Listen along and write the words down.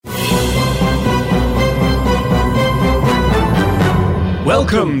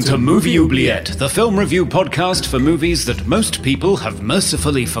Welcome to Movie Oubliette, the film review podcast for movies that most people have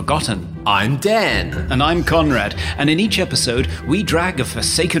mercifully forgotten. I'm Dan. And I'm Conrad, and in each episode, we drag a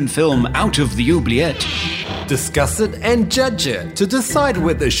forsaken film out of the oubliette, discuss it and judge it to decide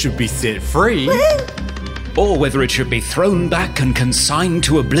whether it should be set free or whether it should be thrown back and consigned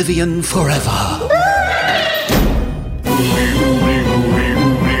to oblivion forever.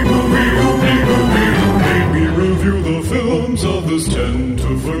 Films others tend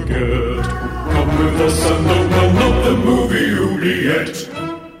to forget. Come with us and open up the movie oubliette.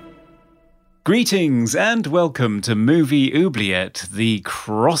 Greetings and welcome to Movie Oubliette, the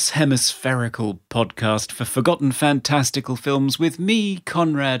cross-hemispherical podcast for forgotten fantastical films with me,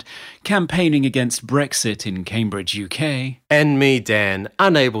 Conrad, campaigning against Brexit in Cambridge, UK. And me, Dan,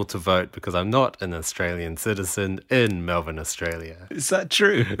 unable to vote because I'm not an Australian citizen in Melbourne, Australia. Is that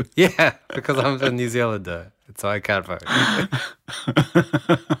true? Yeah, because I'm a New Zealander. So I can't vote.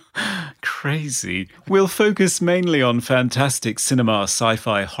 Crazy. We'll focus mainly on fantastic cinema,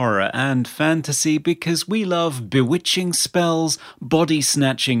 sci-fi, horror, and fantasy because we love bewitching spells,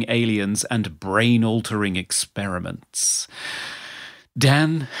 body-snatching aliens, and brain-altering experiments.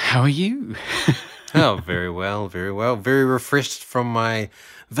 Dan, how are you? Oh, very well, very well. Very refreshed from my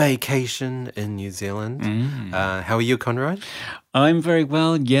vacation in New Zealand. How are you, Conrad? I'm very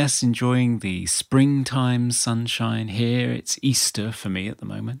well, yes, enjoying the springtime sunshine here. It's Easter for me at the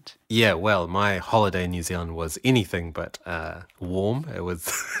moment. Yeah, well, my holiday in New Zealand was anything but warm. It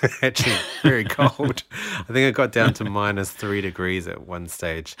was actually very cold. I think it got down to -3 degrees at one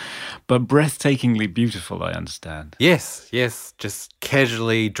stage. But breathtakingly beautiful, I understand. Yes, just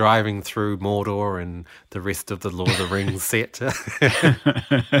casually driving through Mordor and the rest of the Lord of the Rings set.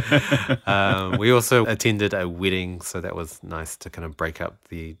 We also attended a wedding, so that was nice to kind of break up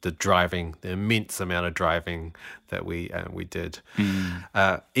the driving, the immense amount of driving that we did.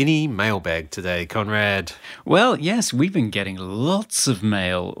 Any mailbag today, Conrad? Well, yes, we've been getting lots of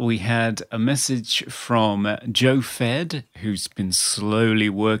mail. We had a message from Joe Fed, who's been slowly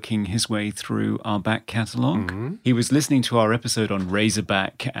working his way through our back catalogue. He was listening to our episode on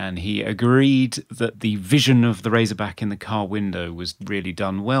Razorback, and he agreed that the vision of the Razorback in the car window was really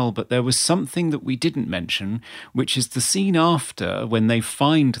done well, but there was something that we didn't mention, which is the scene after, when they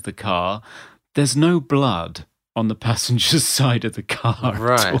find the car, there's no blood on the passenger's side of the car.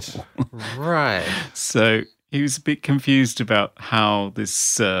 Right. So he was a bit confused about how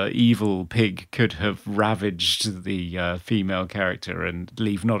this evil pig could have ravaged the female character and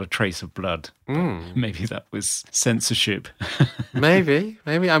leave not a trace of blood. Maybe that was censorship. Maybe.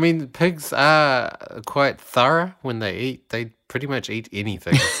 I mean, pigs are quite thorough when they eat. They pretty much eat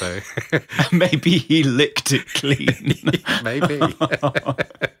anything, so... Maybe he licked it clean. Maybe.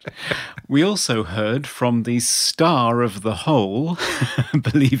 We also heard from the star of The Hole,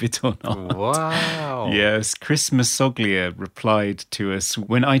 believe it or not. Wow. Yes, Chris Masoglia replied to us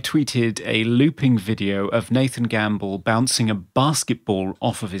when I tweeted a looping video of Nathan Gamble bouncing a basketball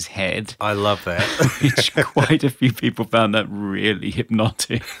off of his head. I love that. Which quite a few people found that really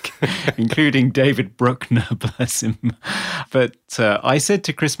hypnotic, including David Bruckner, bless him. But I said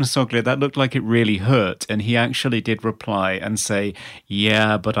to Chris Masoglia that looked like it really hurt, and he actually did reply and say,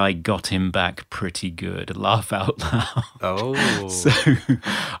 yeah, but I got him back pretty good. Laugh out loud. Oh. So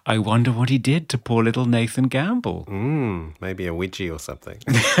I wonder what he did to poor little Nathan Gamble. Maybe a wedgie or something.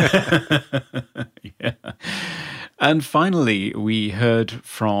 Yeah. And finally, we heard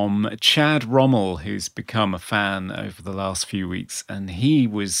from Chad Rommel, who's become a fan over the last few weeks, and he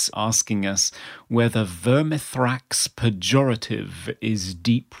was asking us whether vermithrax pejorative is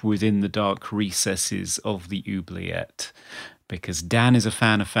deep within the dark recesses of the oubliette. Because Dan is a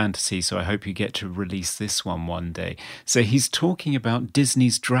fan of fantasy, so I hope you get to release this one day. So he's talking about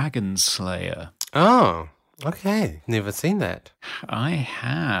Disney's Dragon Slayer. Oh, okay. Never seen that. I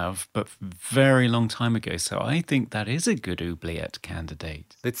have, but very long time ago, so I think that is a good oubliette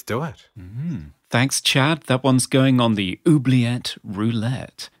candidate. Let's do it. Thanks, Chad. That one's going on the oubliette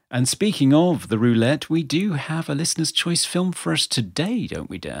roulette. And speaking of the roulette, we do have a listener's choice film for us today, don't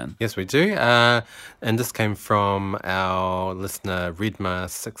we, Dan? Yes, we do. And this came from our listener,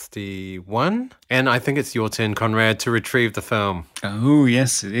 Redma61. And I think it's your turn, Conrad, to retrieve the film. Oh,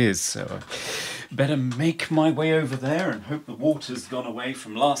 yes, it is. So I better make my way over there and hope the water's gone away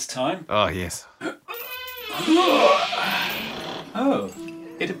from last time. Oh, yes. Oh,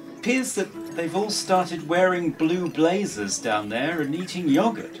 it appears that they've all started wearing blue blazers down there and eating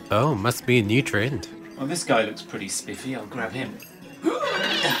yogurt. Oh, must be a new trend. Well, this guy looks pretty spiffy. I'll grab him.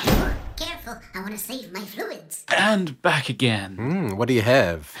 Careful, I want to save my fluids. And back again. What do you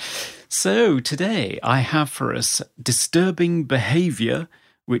have? So today I have for us Disturbing Behaviour,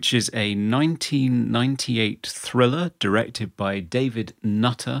 which is a 1998 thriller directed by David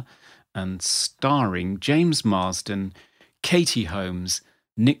Nutter and starring James Marsden, Katie Holmes,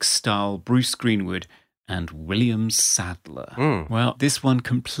 Nick Stahl, Bruce Greenwood, and William Sadler. Well, this one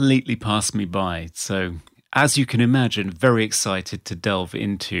completely passed me by, so as you can imagine, very excited to delve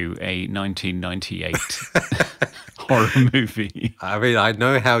into a 1998 horror movie. I mean, I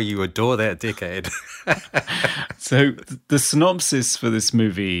know how you adore that decade. So the synopsis for this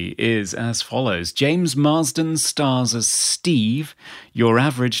movie is as follows. James Marsden stars as Steve, your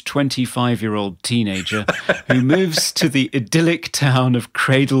average 25-year-old teenager who moves to the idyllic town of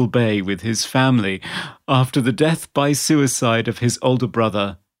Cradle Bay with his family after the death by suicide of his older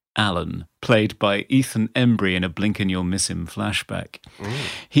brother, Alan, played by Ethan Embry in a Blink and You'll Miss Him flashback.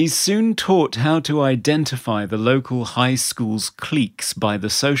 He's soon taught how to identify the local high school's cliques by the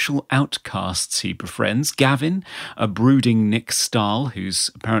social outcasts he befriends. Gavin, a brooding Nick Stahl, who's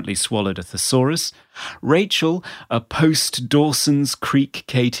apparently swallowed a thesaurus. Rachel, a post-Dawson's Creek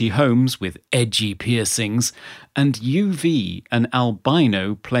Katie Holmes with edgy piercings. And UV, an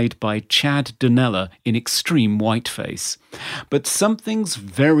albino played by Chad Donella in extreme whiteface. But something's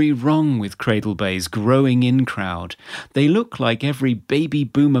very wrong with Cradle Bay's growing in crowd. They look like every baby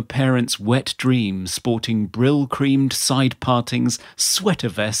boomer parent's wet dream, sporting brill-creamed side partings, sweater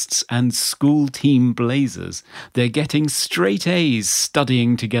vests, and school team blazers. They're getting straight A's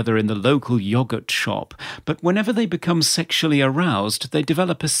studying together in the local yogurt shop, but whenever they become sexually aroused, they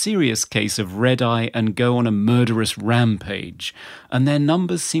develop a serious case of red-eye and go on a murderous rampage, and their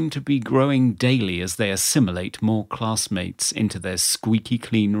numbers seem to be growing daily as they assimilate more classmates into their squeaky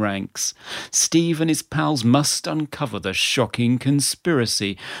clean ranks. Steve and his pals must uncover the shocking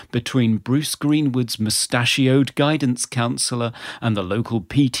conspiracy between Bruce Greenwood's mustachioed guidance counsellor and the local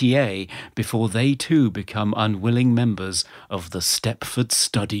PTA before they too become unwilling members of the Stepford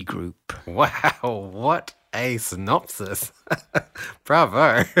Study Group. Wow, what a synopsis.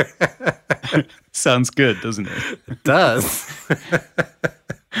 Bravo. Sounds good, doesn't it? It does.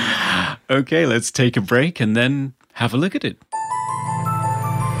 Okay, let's take a break and then have a look at it.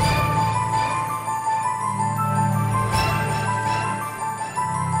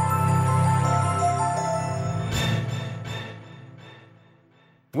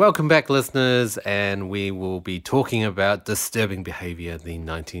 Welcome back, listeners, and we will be talking about Disturbing Behaviour, the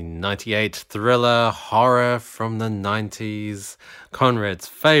 1998 thriller horror from the 90s, Conrad's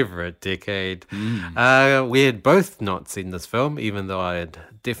favourite decade. We had both not seen this film, even though I had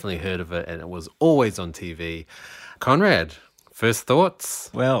definitely heard of it, and it was always on TV. Conrad, first thoughts?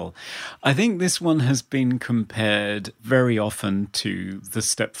 Well, I think this one has been compared very often to The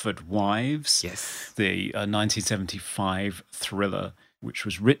Stepford Wives, Yes. the 1975 thriller, which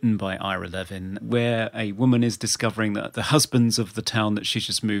was written by Ira Levin, where a woman is discovering that the husbands of the town that she's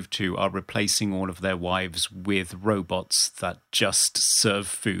just moved to are replacing all of their wives with robots that just serve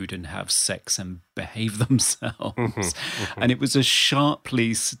food and have sex and behave themselves. And it was a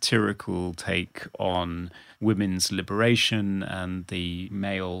sharply satirical take on women's liberation and the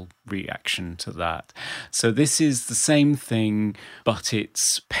male reaction to that. So this is the same thing, but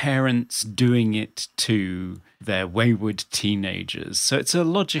it's parents doing it to their wayward teenagers. So it's a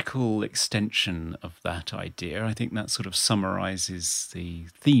logical extension of that idea. I think that sort of summarizes the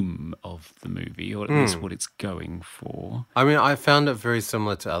theme of the movie, or at least what it's going for. I mean, I found it very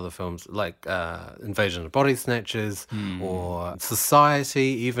similar to other films like Invasion of Body Snatchers or Society,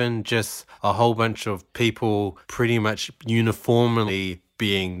 even just a whole bunch of people pretty much uniformly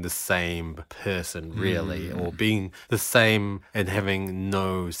being the same person, really, or being the same and having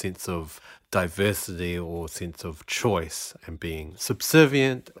no sense of diversity or sense of choice and being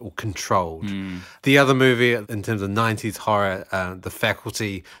subservient or controlled. The other movie, in terms of 90s horror, The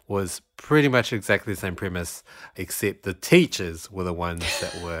Faculty, was pretty much exactly the same premise, except the teachers were the ones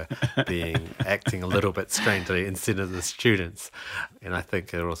that were acting a little bit strangely instead of the students. And I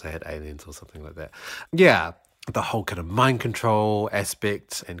think it also had aliens or something like that. Yeah. The whole kind of mind control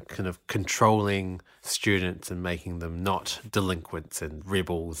aspect and kind of controlling students and making them not delinquents and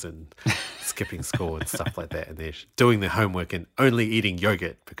rebels and skipping school and stuff like that. And they're doing their homework and only eating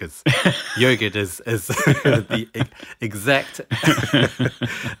yogurt because yogurt is the exact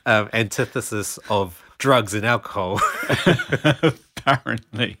antithesis of drugs and alcohol.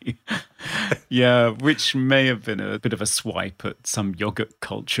 Apparently. Yeah, which may have been a bit of a swipe at some yogurt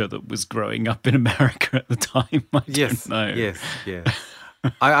culture that was growing up in America at the time. I don't know. Yes.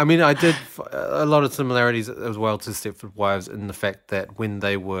 I mean, I did a lot of similarities as well to Stepford Wives in the fact that when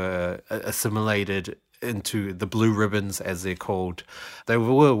they were assimilated into the blue ribbons, as they're called. They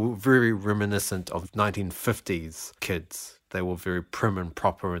were very reminiscent of 1950s kids. They were very prim and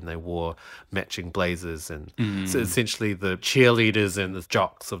proper, and they wore matching blazers, and so essentially the cheerleaders and the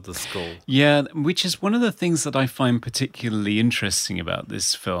jocks of the school. Yeah, which is one of the things that I find particularly interesting about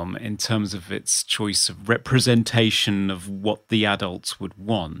this film in terms of its choice of representation of what the adults would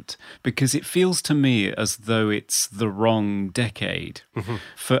want, because it feels to me as though it's the wrong decade.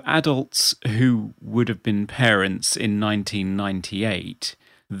 For adults who would have been parents in 1998,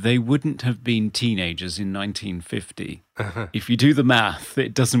 they wouldn't have been teenagers in 1950. If you do the math,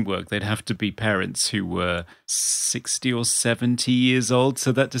 it doesn't work. They'd have to be parents who were 60 or 70 years old.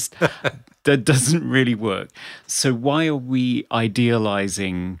 So that doesn't really work. So why are we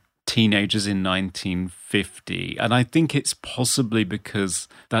idealizing teenagers in 1950? And I think it's possibly because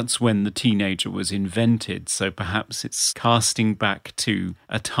that's when the teenager was invented. So perhaps it's casting back to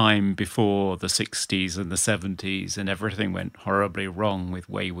a time before the 60s and the 70s, and everything went horribly wrong with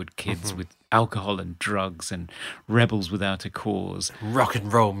wayward kids with alcohol and drugs and rebels without a cause. Rock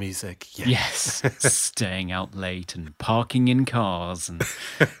and roll music. Yes, staying out late and parking in cars and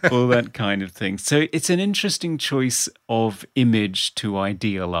all that kind of thing. So it's an interesting choice of image to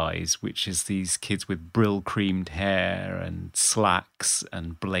idealize, which is these kids with brill-creamed hair and slacks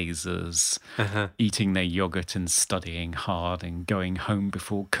and blazers, eating their yogurt and studying hard and going home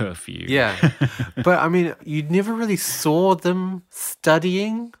before curfew. Yeah. But I mean, you never really saw them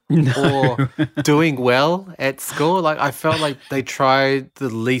studying or doing well at school. Like, I felt like they tried the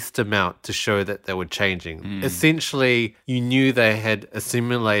least amount to show that they were changing. Essentially, you knew they had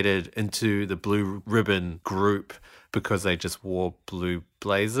assimilated into the blue ribbon group because they just wore blue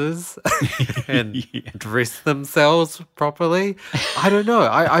blazers and dressed themselves properly. I don't know.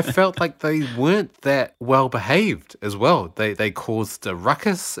 I felt like they weren't that well behaved as well. They caused a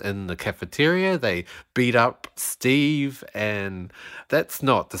ruckus in the cafeteria. They beat up Steve, and that's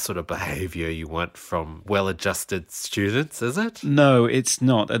not the sort of behavior you want from well-adjusted students, is it? No, it's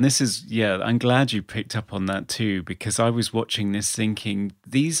not. And this is, I'm glad you picked up on that too, because I was watching this thinking,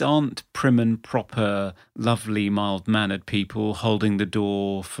 these aren't prim and proper, lovely, mild-mannered people holding the door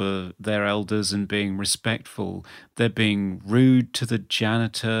for their elders and being respectful. They're being rude to the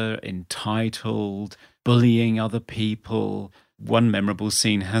janitor, entitled, bullying other people. One memorable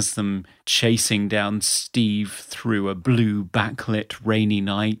scene has them chasing down Steve through a blue backlit rainy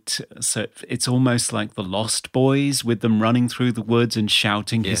night. So it's almost like the Lost Boys, with them running through the woods and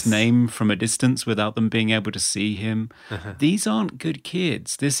shouting his name from a distance without them being able to see him. These aren't good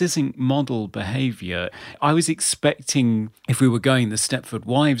kids. This isn't model behavior. I was expecting, if we were going the Stepford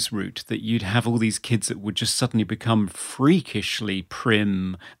Wives route, that you'd have all these kids that would just suddenly become freakishly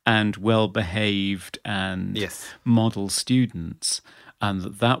prim and well-behaved and model students. And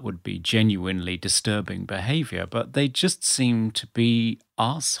that would be genuinely disturbing behavior, but they just seem to be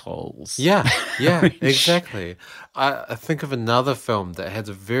assholes. Yeah, exactly. I think of another film that has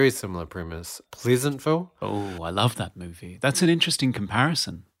a very similar premise, Pleasantville. Oh, I love that movie. That's an interesting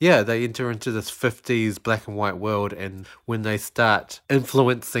comparison. Yeah, they enter into this 50s black and white world, and when they start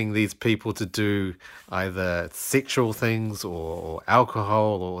influencing these people to do either sexual things or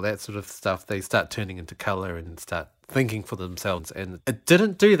alcohol or that sort of stuff, they start turning into color and start thinking for themselves. And it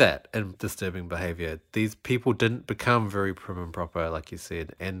didn't do that in Disturbing Behavior. These people didn't become very prim and proper, like you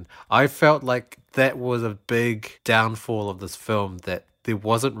said. And I felt like that was a big downfall of this film, that there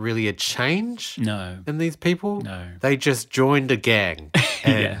wasn't really a change in these people. No. They just joined a gang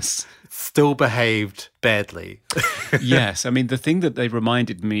and still behaved badly. Yes. I mean, the thing that they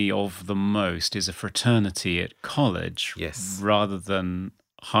reminded me of the most is a fraternity at college rather than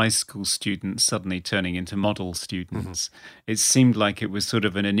high school students suddenly turning into model students. It seemed like it was sort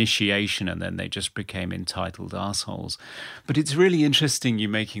of an initiation, and then they just became entitled assholes. But it's really interesting you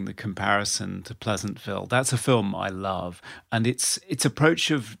making the comparison to Pleasantville. That's a film I love, and its approach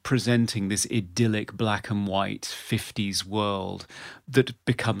of presenting this idyllic black and white 50s world that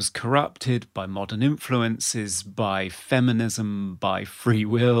becomes corrupted by modern influences, by feminism, by free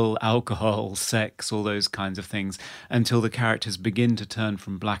will, alcohol, sex, all those kinds of things, until the characters begin to turn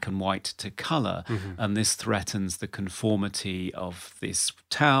from black and white to colour. And this threatens the conformity of this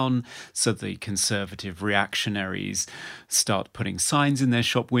town. So the conservative reactionaries start putting signs in their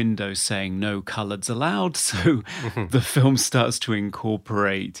shop windows saying no coloureds allowed. So the film starts to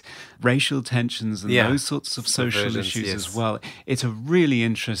incorporate racial tensions and those sorts of social issues as well. It's a really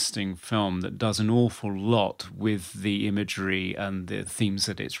interesting film that does an awful lot with the imagery and the themes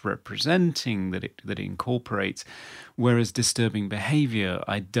that it's representing, that it incorporates. Whereas Disturbing Behavior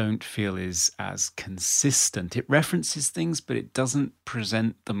that I don't feel is as consistent. It references things, but it doesn't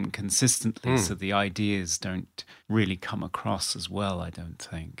present them consistently, so the ideas don't really come across as well, I don't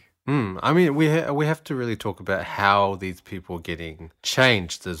think. I mean, we have to really talk about how these people are getting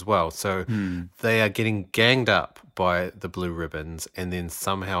changed as well. So they are getting ganged up by the Blue Ribbons and then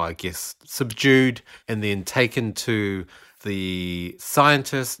somehow, I guess, subdued and then taken to the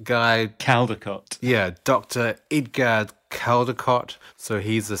scientist guy. Caldecott. Yeah, Dr. Edgar Caldecott. So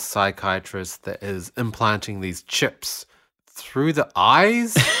he's a psychiatrist that is implanting these chips through the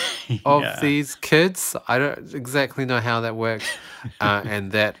eyes of these kids. I don't exactly know how that works.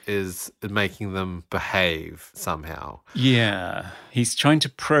 And that is making them behave somehow. Yeah. He's trying to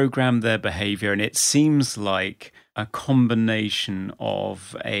program their behavior, and it seems like a combination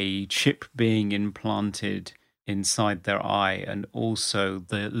of a chip being implanted inside their eye and also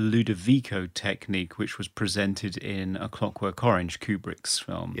the Ludovico technique, which was presented in A Clockwork Orange, Kubrick's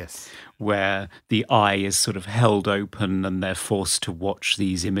film. Yes. Where the eye is sort of held open and they're forced to watch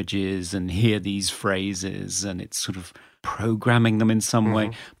these images and hear these phrases, and it's sort of programming them in some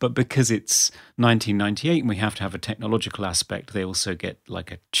way. But because it's 1998 and we have to have a technological aspect, they also get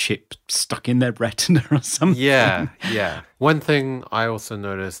like a chip stuck in their retina or something. Yeah. One thing I also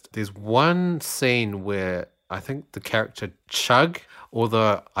noticed, there's one scene where I think the character Chug,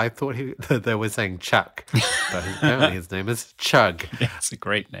 although I thought they were saying Chuck, but apparently his name is Chug. Yeah, it's a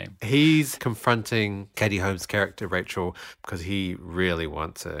great name. He's confronting Katie Holmes' character, Rachel, because he really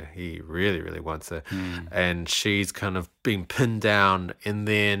wants her. He really, really wants her. And she's kind of being pinned down. And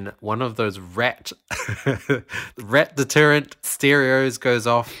then one of those rat deterrent stereos goes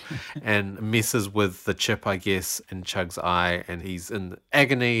off and messes with the chip, I guess, in Chug's eye. And he's in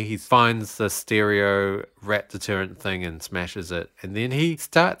agony. He finds the stereo rat deterrent thing and smashes it. And then he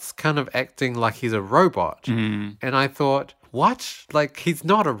starts kind of acting like he's a robot. And I thought, what? Like, he's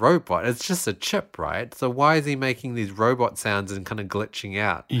not a robot. It's just a chip, right? So why is he making these robot sounds and kind of glitching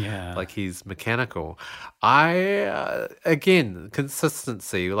out? Yeah. Like he's mechanical. Again,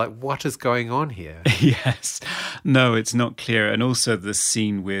 consistency. Like, what is going on here? Yes. No, it's not clear. And also the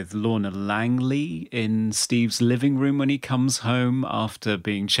scene with Lorna Langley in Steve's living room when he comes home after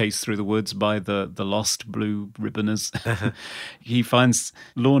being chased through the woods by the lost Blue Ribboners. He finds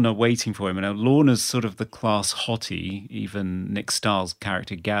Lorna waiting for him. And Lorna's sort of the class hottie. Even Nick Stahl's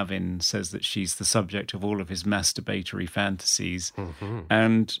character Gavin says that she's the subject of all of his masturbatory fantasies.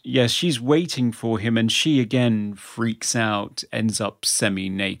 And yes, she's waiting for him, and she again freaks out, ends up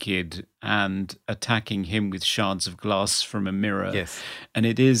semi-naked and attacking him with shards of glass from a mirror. Yes. And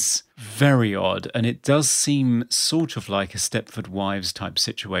it is very odd, and it does seem sort of like a Stepford Wives type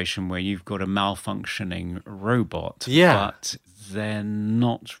situation where you've got a malfunctioning robot, but they're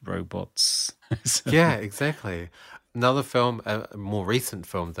not robots. Yeah, exactly. Another film, a more recent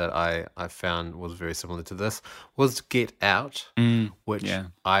film that I found was very similar to this was Get Out, which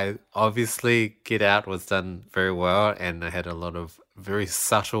I obviously Get Out was done very well, and it had a lot of very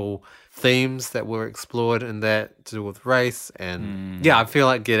subtle themes that were explored in that to do with race. And I feel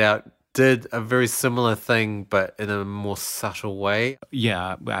like Get Out did a very similar thing, but in a more subtle way.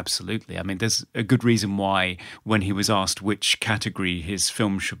 Yeah, absolutely. I mean, there's a good reason why when he was asked which category his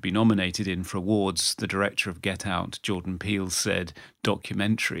film should be nominated in for awards, the director of Get Out, Jordan Peele, said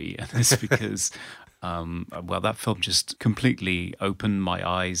documentary. And it's because that film just completely opened my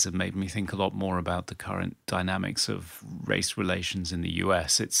eyes and made me think a lot more about the current dynamics of race relations in the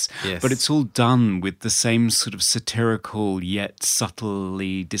US. But it's all done with the same sort of satirical yet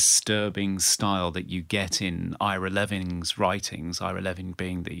subtly disturbing style that you get in Ira Leving's writings. Ira Leving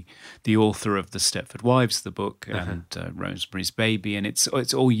being the author of The Stepford Wives, the book, and Rosemary's Baby, and it's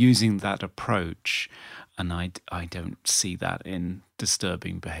all using that approach. And I don't see that in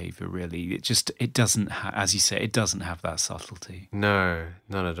Disturbing Behavior, really. It doesn't, as you say, it doesn't have that subtlety. No,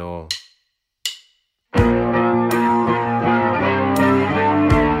 not at all.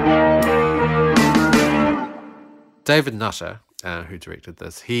 David Nutter, who directed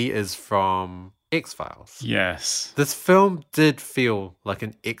this, he is from X-Files. Yes. This film did feel like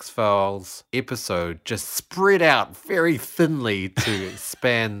an X-Files episode just spread out very thinly to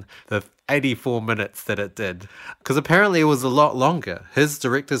span the 84 minutes that it did. Because apparently it was a lot longer. His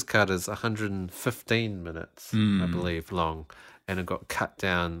director's cut is 115 minutes, I believe, long. And it got cut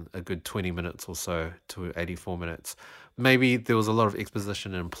down a good 20 minutes or so to 84 minutes. Maybe there was a lot of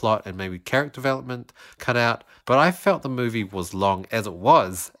exposition and plot and maybe character development cut out. But I felt the movie was long as it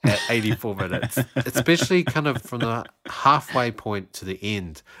was at 84 minutes, especially kind of from the halfway point to the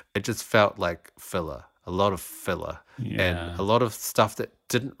end. It just felt like filler, a lot of filler, and a lot of stuff that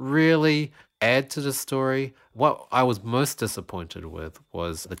didn't really add to the story. What I was most disappointed with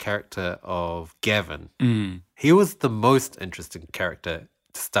was the character of Gavin. He was the most interesting character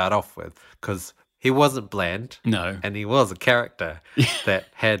to start off with because he wasn't bland. No. And he was a character that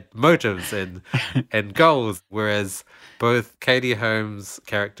had motives and goals, whereas both Katie Holmes'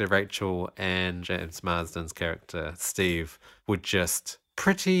 character Rachel and James Marsden's character Steve were just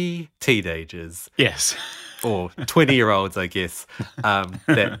pretty teenagers. Yes. Or 20-year-olds, I guess,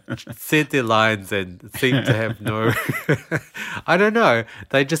 that said their lines and seemed to have no... I don't know.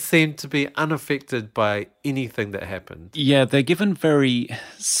 They just seemed to be unaffected by anything that happened. Yeah, they're given very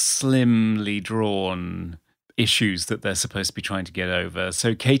slimly drawn issues that they're supposed to be trying to get over.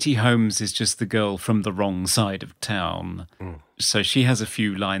 So Katie Holmes is just the girl from the wrong side of town. So she has a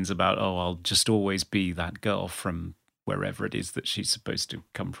few lines about, I'll just always be that girl from wherever it is that she's supposed to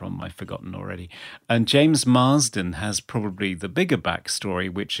come from. I've forgotten already. And James Marsden has probably the bigger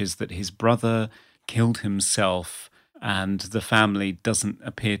backstory, which is that his brother killed himself and the family doesn't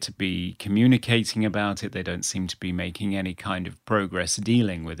appear to be communicating about it. They don't seem to be making any kind of progress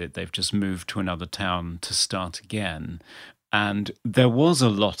dealing with it. They've just moved to another town to start again. And there was a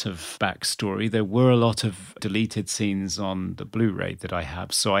lot of backstory. There were a lot of deleted scenes on the Blu-ray that I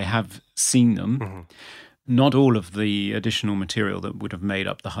have. So I have seen them. Not all of the additional material that would have made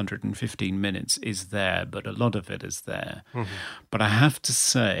up the 115 minutes is there, but a lot of it is there. But I have to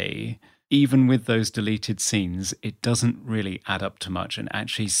say, even with those deleted scenes, it doesn't really add up to much. And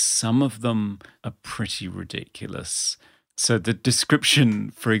actually, some of them are pretty ridiculous. So the description,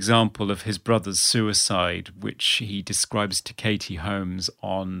 for example, of his brother's suicide, which he describes to Katie Holmes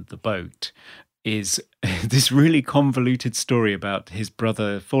on the boat, is this really convoluted story about his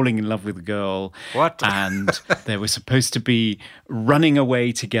brother falling in love with a girl. What? And they were supposed to be running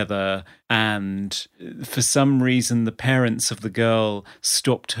away together. And for some reason, the parents of the girl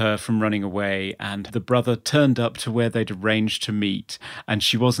stopped her from running away. And the brother turned up to where they'd arranged to meet. And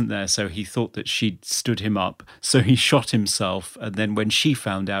she wasn't there, so he thought that she'd stood him up. So he shot himself. And then when she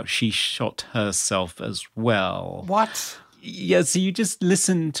found out, she shot herself as well. What? Yeah, so you just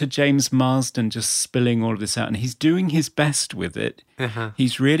listen to James Marsden just spilling all of this out, and he's doing his best with it.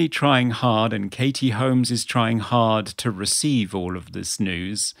 He's really trying hard, and Katie Holmes is trying hard to receive all of this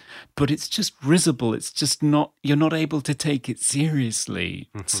news, but it's just risible. It's just not, you're not able to take it seriously,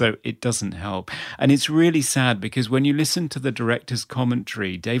 so it doesn't help. And it's really sad because when you listen to the director's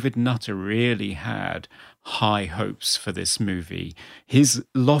commentary, David Nutter really had high hopes for this movie. His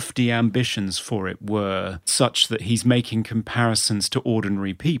lofty ambitions for it were such that he's making comparisons to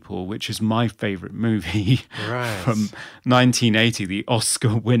Ordinary People, which is my favourite movie from 1980, the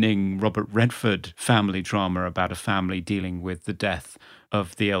Oscar-winning Robert Redford family drama about a family dealing with the death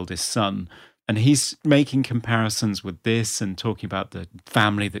of the eldest son. And he's making comparisons with this and talking about the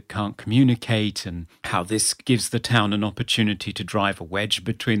family that can't communicate and how this gives the town an opportunity to drive a wedge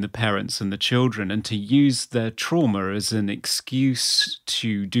between the parents and the children and to use their trauma as an excuse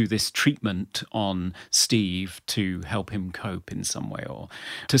to do this treatment on Steve to help him cope in some way or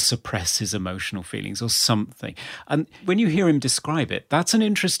to suppress his emotional feelings or something. And when you hear him describe it, that's an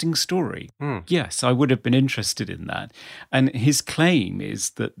interesting story. Yes, I would have been interested in that. And his claim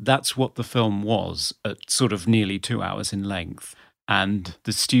is that that's what the film was at sort of nearly 2 hours in length. And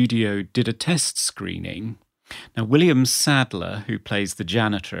the studio did a test screening. Now, William Sadler, who plays the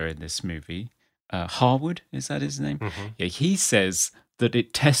janitor in this movie, Harwood, is that his name? Yeah, he says that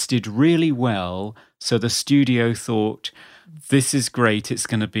it tested really well. So the studio thought, this is great, it's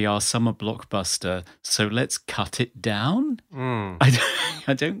going to be our summer blockbuster, so let's cut it down?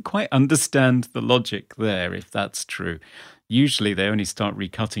 I don't quite understand the logic there, if that's true. Usually they only start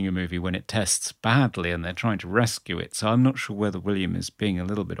recutting a movie when it tests badly and they're trying to rescue it. So I'm not sure whether William is being a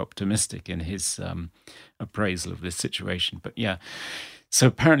little bit optimistic in his appraisal of this situation. But yeah, so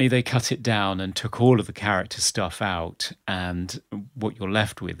apparently they cut it down and took all of the character stuff out. And what you're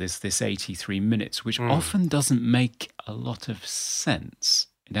left with is this 83 minutes, which often doesn't make a lot of sense.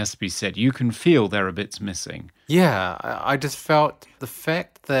 It has to be said, you can feel there are bits missing. Yeah, I just felt the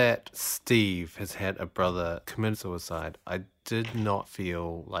fact that Steve has had a brother commit suicide, I did not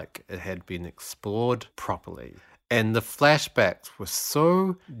feel like it had been explored properly. And the flashbacks were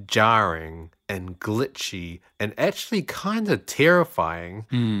so jarring and glitchy and actually kind of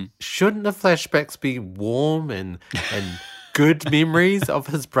terrifying. Shouldn't the flashbacks be warm and good memories of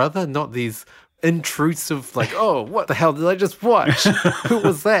his brother, not these intrusive, like, oh, what the hell did I just watch? Who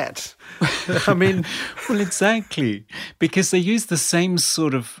was that? I mean... Well, exactly. Because they use the same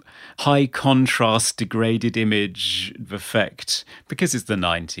sort of high contrast degraded image effect because it's the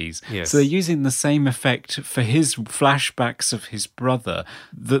 90s. Yes. So they're using the same effect for his flashbacks of his brother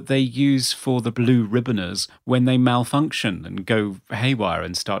that they use for the Blue Ribboners when they malfunction and go haywire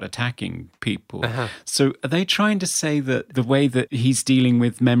and start attacking people. So are they trying to say that the way that he's dealing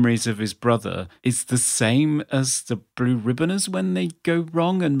with memories of his brother is the same as the Blue Ribboners when they go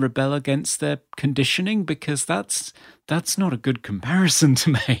wrong and rebel against their conditioning? Because that's not a good comparison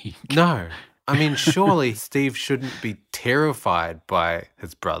to make. No. I mean, surely Steve shouldn't be terrified by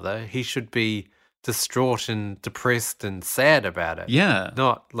his brother. He should be distraught and depressed and sad about it. Yeah.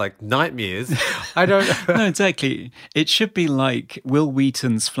 Not like nightmares. I don't know. No, exactly. It should be like Will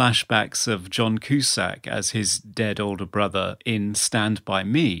Wheaton's flashbacks of John Cusack as his dead older brother in Stand By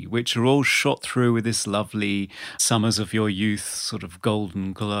Me, which are all shot through with this lovely summers of your youth sort of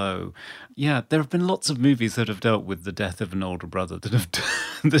golden glow. Yeah, there have been lots of movies that have dealt with the death of an older brother that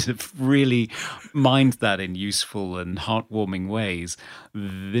have really mined that in useful and heartwarming ways.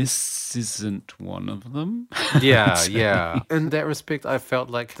 This isn't one of them. Yeah. In that respect, I felt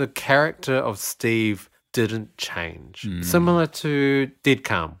like the character of Steve didn't change. Similar to Dead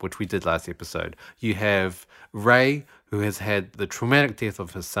Calm, which we did last episode. You have Ray, who has had the traumatic death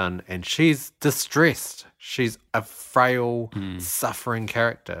of his son, and she's distressed. She's a frail, suffering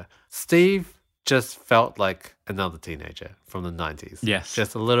character. Steve just felt like another teenager from the 90s. Yes.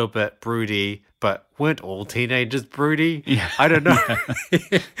 Just a little bit broody, but weren't all teenagers broody? Yeah. I don't know.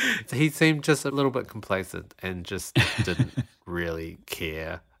 He seemed just a little bit complacent and just didn't really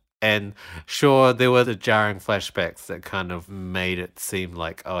care. And sure, there were the jarring flashbacks that kind of made it seem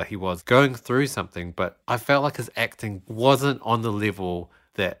like, oh, he was going through something, but I felt like his acting wasn't on the level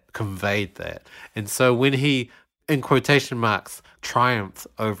that conveyed that. And so when he, in quotation marks, triumphed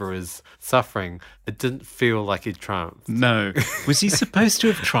over his suffering, it didn't feel like he triumphed. No. Was he supposed to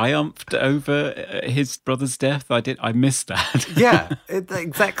have triumphed over his brother's death? I missed that. Yeah,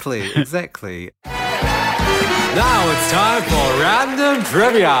 exactly. Now it's time for Random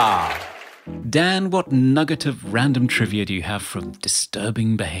Trivia. Dan, what nugget of random trivia do you have from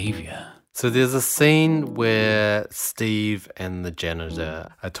Disturbing Behaviour? So there's a scene where Steve and the janitor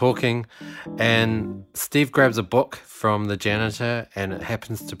are talking, and Steve grabs a book from the janitor, and it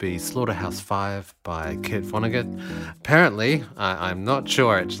happens to be Slaughterhouse-Five by Kurt Vonnegut. Apparently, I'm not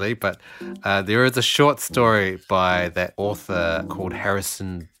sure actually, but there is a short story by that author called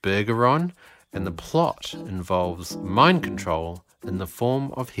Harrison Bergeron, and the plot involves mind control in the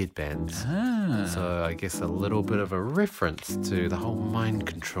form of headbands. So I guess a little bit of a reference to the whole mind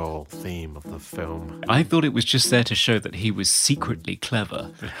control theme of the film. I thought it was just there to show that he was secretly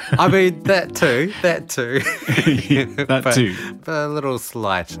clever. I mean, that too. That too. But a little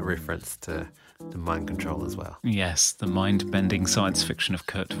slight reference to the mind control as well. Yes, the mind-bending science fiction of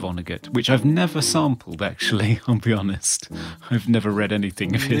Kurt Vonnegut, which I've never sampled, actually, I'll be honest. I've never read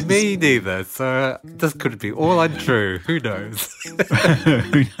anything of his. Me neither, so this could be all untrue. Who knows?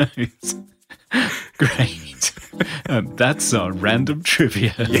 Who knows? Great. That's our random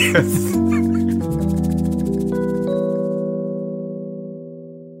trivia. Yes.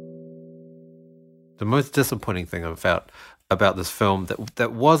 The most disappointing thing I felt about this film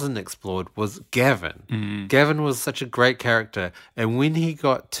that wasn't explored was Gavin. Gavin was such a great character, and when he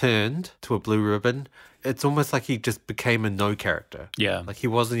got turned to a blue ribbon, it's almost like he just became a no character. Yeah. Like he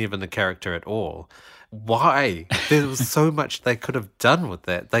wasn't even a character at all. Why? There was so much they could have done with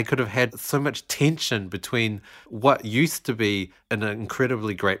that. They could have had so much tension between what used to be an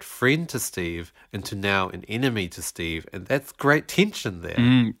incredibly great friend to Steve into now an enemy to Steve. And that's great tension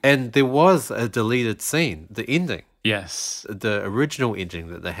there. And there was a deleted scene, the ending. Yes. The original ending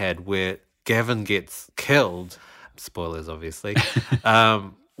that they had where Gavin gets killed, spoilers obviously,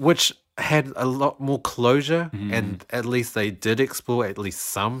 which had a lot more closure, and at least they did explore at least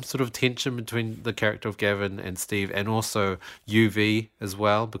some sort of tension between the character of Gavin and Steve, and also UV as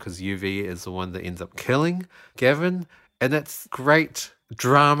well, because UV is the one that ends up killing Gavin, and that's great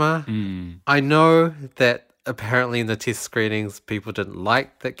drama. I know that apparently in the test screenings people didn't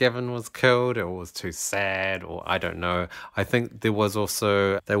like that Gavin was killed, or was too sad, or I don't know. I think there was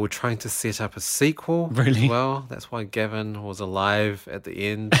also, they were trying to set up a sequel. Really? Well, that's why Gavin was alive at the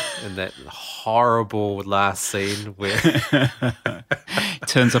end in that horrible last scene where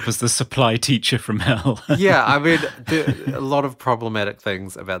turns up as the supply teacher from hell. Yeah, I mean, there are a lot of problematic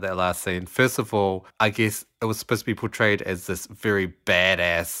things about that last scene. First of all, I guess it was supposed to be portrayed as this very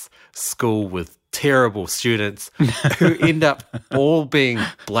badass school with terrible students who end up all being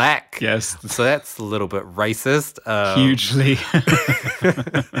black. Yes. So that's a little bit racist. Hugely.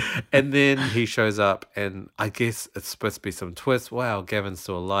 And then he shows up, and I guess it's supposed to be some twist. Wow, Gavin's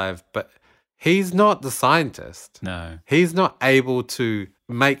still alive. But he's not the scientist. No. He's not able to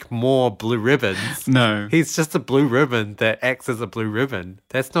make more blue ribbons. No. He's just a blue ribbon that acts as a blue ribbon.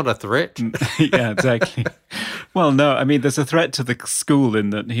 That's not a threat. Yeah, exactly. Well, no, I mean, there's a threat to the school in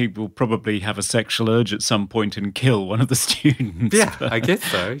that he will probably have a sexual urge at some point and kill one of the students. Yeah, But, I guess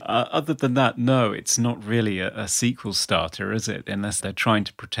so. other than that, no, it's not really a sequel starter, is it? Unless they're trying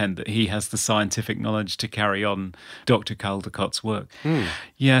to pretend that he has the scientific knowledge to carry on Dr. Caldecott's work.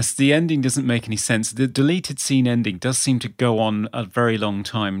 Yes, the ending doesn't make any sense. The deleted scene ending does seem to go on a very long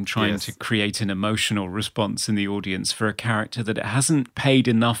time trying Yes. to create an emotional response in the audience for a character that it hasn't paid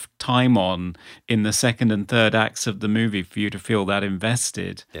enough time on in the second and third acts of the movie for you to feel that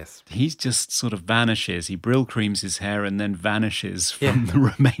invested. Yes. He just sort of vanishes. He Brill creams his hair and then vanishes from the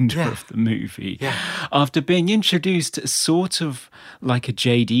remainder of the movie. Yeah. After being introduced sort of like a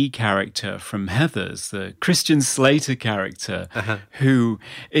JD character from Heathers, the Christian Slater character, who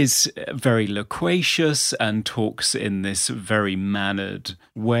is very loquacious and talks in this very mannered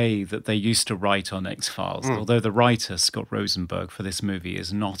way that they used to write on X-Files. Although the writer, Scott Rosenberg, for this movie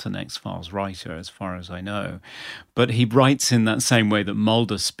is not an X-Files writer, as far as I know. But he writes in that same way that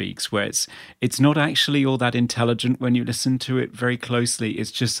Mulder speaks, where it's not actually all that intelligent when you listen to it very closely.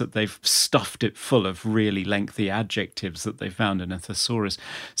 It's just that they've stuffed it full of really lengthy adjectives that they found in a thesaurus.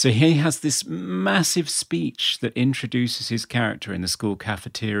 So he has this massive speech that introduces his character in the school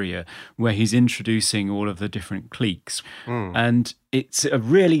cafeteria, where he's introducing all of the different cliques. And it's a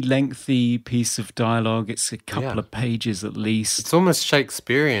really lengthy piece of dialogue. It's a couple of pages at least. It's almost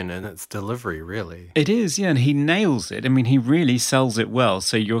Shakespearean in its delivery, really. It is, yeah, and he nails it. I mean, he really sells it well.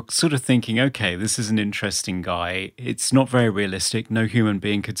 So you're sort of thinking, okay, this is an interesting guy. It's not very realistic. No human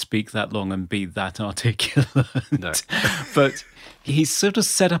being could speak that long and be that articulate. No. But he's sort of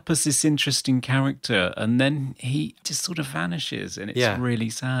set up as this interesting character, and then he just sort of vanishes, and it's really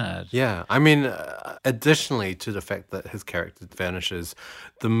sad. Yeah, I mean, additionally to the fact that his character vanishes,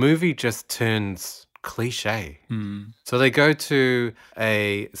 the movie just turns cliche. So they go to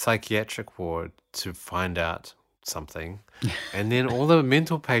a psychiatric ward to find out something, and then all the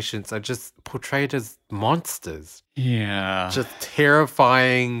mental patients are just portrayed as monsters. Yeah. Just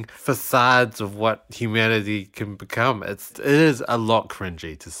terrifying facades of what humanity can become. It is a lot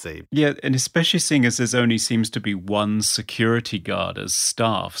cringy to see. Yeah, and especially seeing as there's only seems to be one security guard as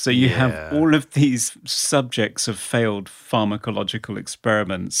staff. So you have all of these subjects of failed pharmacological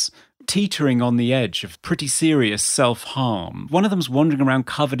experiments teetering on the edge of pretty serious self-harm. One of them's wandering around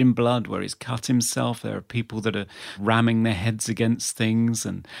covered in blood where he's cut himself. There are people that are ramming their heads against things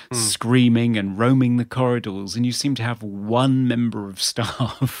and screaming and roaming the corridors. And you seem to have one member of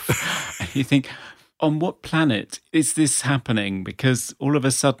staff. And you think, on what planet is this happening? Because all of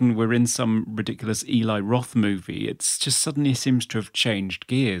a sudden we're in some ridiculous Eli Roth movie. It's just suddenly seems to have changed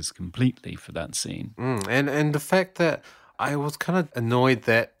gears completely for that scene. And the fact that I was kind of annoyed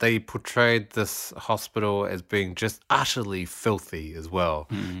that they portrayed this hospital as being just utterly filthy as well.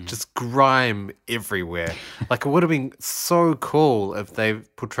 Just grime everywhere. Like, it would have been so cool if they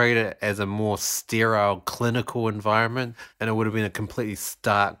portrayed it as a more sterile clinical environment, and it would have been a completely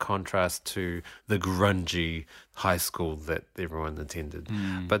stark contrast to the grungy high school that everyone attended.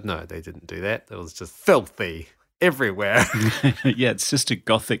 But no, they didn't do that. It was just filthy everywhere. Yeah, it's just a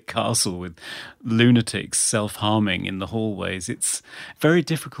gothic castle with lunatics self-harming in the hallways. It's very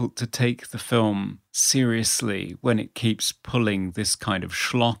difficult to take the film seriously when it keeps pulling this kind of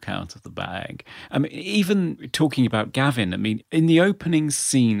schlock out of the bag. I mean, even talking about Gavin, I mean, in the opening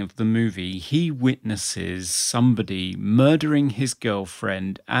scene of the movie, he witnesses somebody murdering his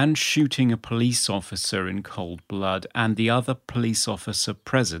girlfriend and shooting a police officer in cold blood, and the other police officer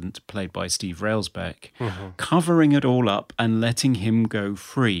present, played by Steve Railsback, covering it all up and letting him go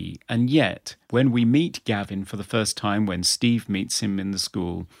free. And yet, when we meet Gavin for the first time, when Steve meets him in the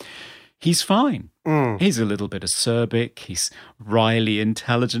school, he's fine. He's a little bit acerbic. He's wryly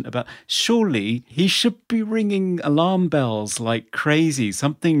intelligent about... Surely he should be ringing alarm bells like crazy.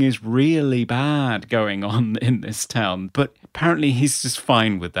 Something is really bad going on in this town. But apparently he's just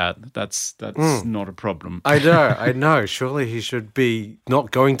fine with that. That's not a problem. I know. Surely he should be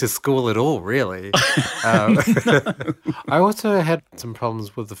not going to school at all, really. I also had some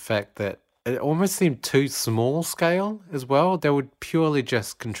problems with the fact that it almost seemed too small scale as well. They were purely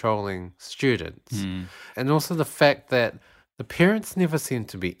just controlling students. And also the fact that the parents never seemed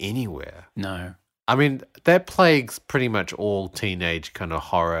to be anywhere. No. I mean, that plagues pretty much all teenage kind of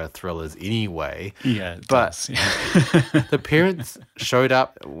horror thrillers anyway. Yeah, it But does. Yeah. the parents showed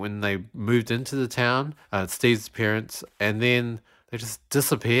up when they moved into the town, Steve's parents, and then they just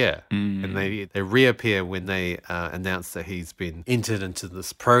disappear. And they reappear when they announce that he's been entered into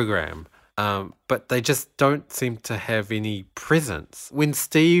this program. But they just don't seem to have any presence. When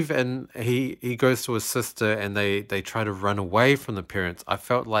Steve and he goes to his sister and they try to run away from the parents, I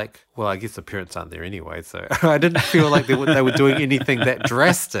felt like, well, I guess the parents aren't there anyway, so I didn't feel like they were doing anything that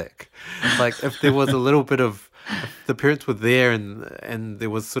drastic. Like if there was a little bit of, if the parents were there and there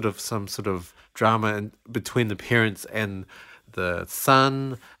was sort of some sort of drama between the parents and the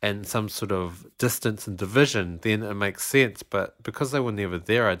son and some sort of distance and division, then it makes sense. But because they were never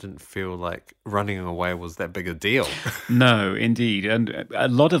there, I didn't feel like running away was that big a deal. No, indeed. And a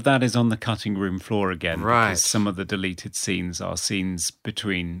lot of that is on the cutting room floor again. Right. Because some of the deleted scenes are scenes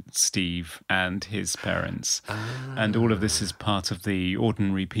between Steve and his parents. And all of this is part of the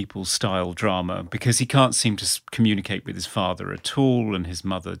ordinary people style drama because he can't seem to communicate with his father at all. And his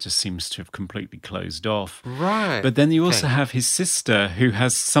mother just seems to have completely closed off. Right. But then you also have his sister who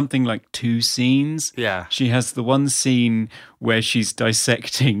has something like 2 scenes. Yeah. She has the one scene where she's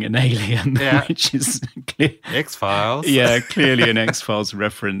dissecting an alien, which is clear. X-Files. Yeah, clearly an X-Files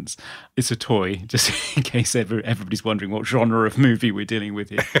reference. It's a toy, just in case everybody's wondering what genre of movie we're dealing with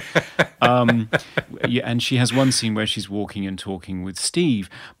here. Yeah, and she has one scene where she's walking and talking with Steve,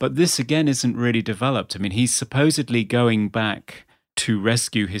 but this again isn't really developed. I mean, he's supposedly going back to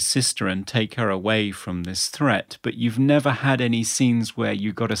rescue his sister and take her away from this threat, but you've never had any scenes where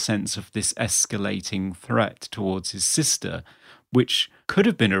you got a sense of this escalating threat towards his sister, which could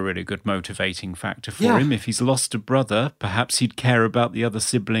have been a really good motivating factor for him. If he's lost a brother, perhaps he'd care about the other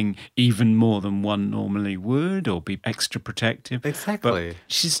sibling even more than one normally would, or be extra protective. Exactly. But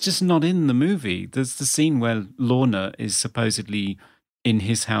she's just not in the movie. There's the scene where Lorna is supposedly in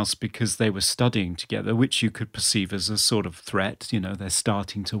his house because they were studying together, which you could perceive as a sort of threat. You know, they're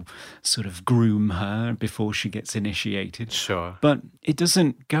starting to sort of groom her before she gets initiated. Sure. But it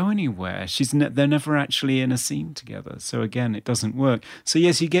doesn't go anywhere. They're never actually in a scene together. So again, it doesn't work. So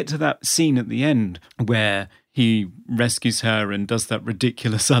yes, you get to that scene at the end where he rescues her and does that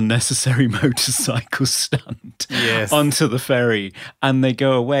ridiculous, unnecessary motorcycle stunt onto the ferry, and they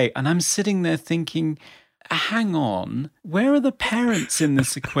go away. And I'm sitting there thinking, hang on, where are the parents in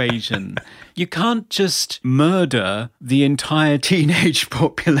this equation? You can't just murder the entire teenage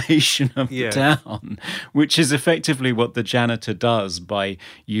population of the town, which is effectively what the janitor does by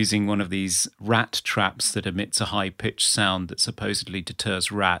using one of these rat traps that emits a high-pitched sound that supposedly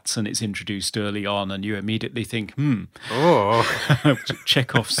deters rats, and it's introduced early on, and you immediately think,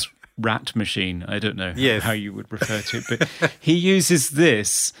 Chekhov's rat machine. I don't know how you would refer to it, but he uses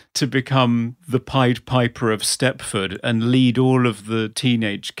this to become the Pied Piper of Stepford and lead all of the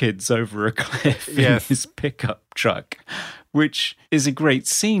teenage kids over a cliff in his pickup truck, which is a great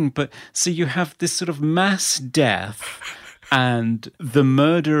scene. But so you have this sort of mass death and the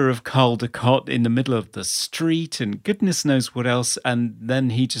murder of Caldecott in the middle of the street and goodness knows what else. And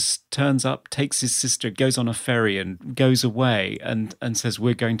then he just turns up, takes his sister, goes on a ferry and goes away and says,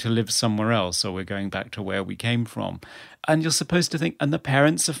 we're going to live somewhere else, or we're going back to where we came from. And you're supposed to think, and the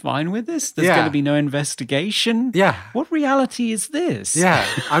parents are fine with this? There's going to be no investigation? Yeah. What reality is this? Yeah.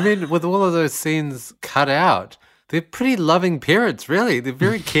 I mean, with all of those scenes cut out, they're pretty loving parents, really. They're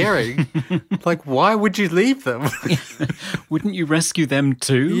very caring. Like, why would you leave them? Wouldn't you rescue them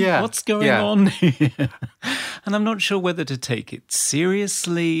too? Yeah. What's going on here? And I'm not sure whether to take it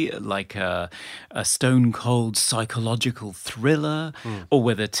seriously, like a stone-cold psychological thriller, or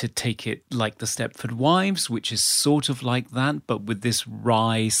whether to take it like The Stepford Wives, which is sort of like that, but with this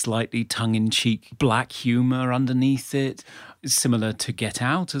wry, slightly tongue-in-cheek black humour underneath it, similar to Get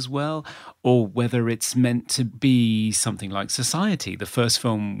Out as well, or whether it's meant to be something like Society, the first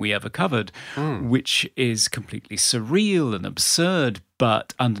film we ever covered, which is completely surreal and absurd,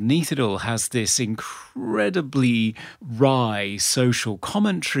 but underneath it all has this incredibly wry social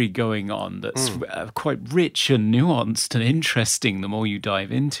commentary going on that's quite rich and nuanced and interesting the more you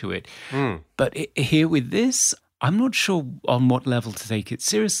dive into it. But here with this, I'm not sure on what level to take it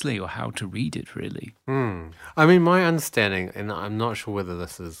seriously or how to read it, really. I mean, my understanding, and I'm not sure whether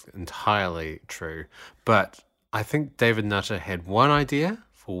this is entirely true, but I think David Nutter had one idea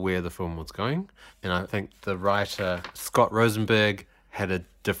for where the film was going, and I think the writer, Scott Rosenberg, had a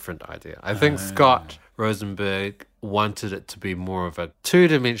different idea. I think Scott Rosenberg wanted it to be more of a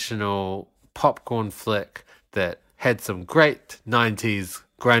two-dimensional popcorn flick that had some great 90s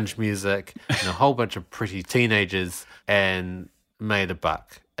grunge music and a whole bunch of pretty teenagers, and made a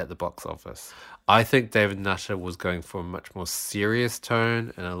buck at the box office. I think David Nutter was going for a much more serious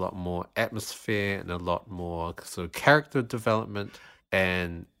tone and a lot more atmosphere and a lot more sort of character development.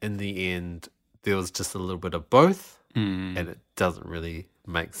 And in the end, there was just a little bit of both, and it doesn't really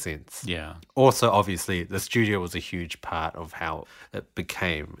make sense. Yeah. Also, obviously, the studio was a huge part of how it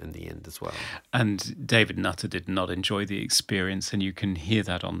became in the end as well. And David Nutter did not enjoy the experience, and you can hear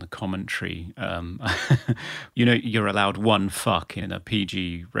that on the commentary. You're allowed one fuck in a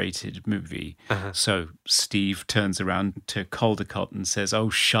PG-rated movie. So Steve turns around to Caldecott and says, "Oh,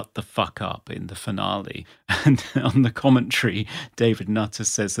 shut the fuck up," in the finale. And on the commentary, David Nutter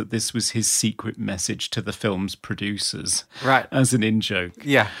says that this was his secret message to the film's producers. Right. As an in-joke.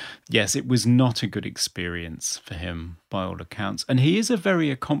 Yeah. Yes, it was not a good experience for him, by all accounts. And he is a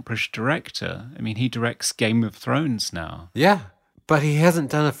very accomplished director. I mean, he directs Game of Thrones now. Yeah. But he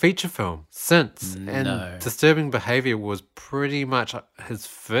hasn't done a feature film since. No. And Disturbing Behavior was pretty much his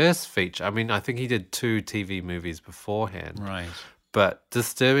first feature. I mean, I think he did 2 TV movies beforehand. Right. But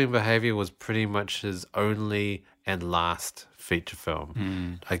Disturbing Behavior was pretty much his only and last feature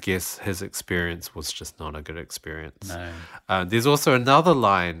film. I guess his experience was just not a good experience. No. There's also another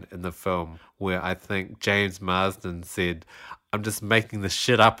line in the film where I think James Marsden said, "I'm just making this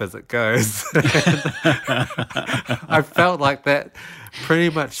shit up as it goes." I felt like that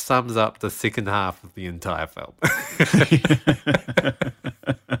pretty much sums up the second half of the entire film.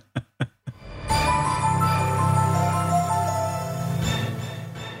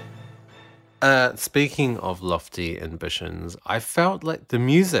 Speaking of lofty ambitions, I felt like the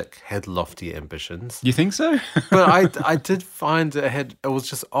music had lofty ambitions. You think so? But I did find it was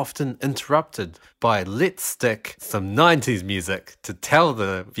just often interrupted by let's stick some 90s music to tell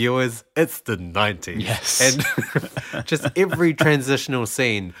the viewers it's the 90s. Yes. And just every transitional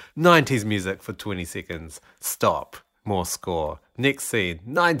scene, 90s music for 20 seconds, stop, more score. Next scene,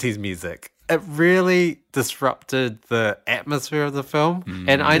 90s music. It really disrupted the atmosphere of the film.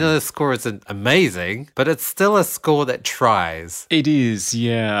 And I know the score isn't amazing, but it's still a score that tries. It is,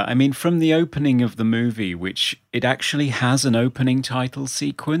 yeah. I mean, from the opening of the movie, which it actually has an opening title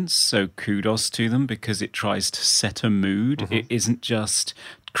sequence, so kudos to them because it tries to set a mood. It isn't just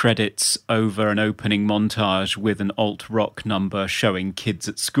credits over an opening montage with an alt rock number showing kids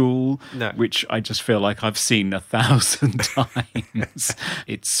at school, which I just feel like I've seen 1,000 times.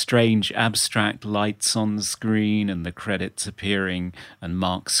 It's strange, abstract lights on the screen and the credits appearing, and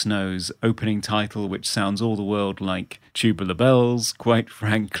Mark Snow's opening title, which sounds all the world like Tubular Bells, quite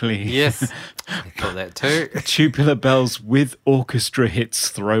frankly. Yes, I thought that too. Tubular Bells with orchestra hits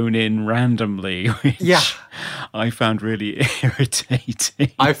thrown in randomly, which I found really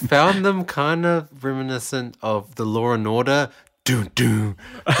irritating. I found them kind of reminiscent of the Law and Order doom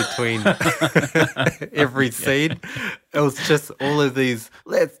between every scene. It was just all of these,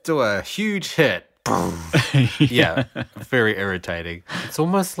 let's do a huge hit. Yeah, very irritating. It's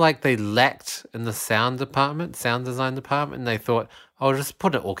almost like they lacked in the sound design department, and they thought, I'll just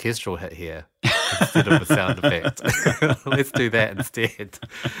put an orchestral hit here instead of a sound effect. Let's do that instead.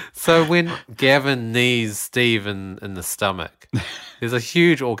 So when Gavin knees Steve in the stomach, there's a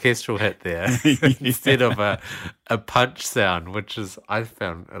huge orchestral hit there instead of a punch sound, which is I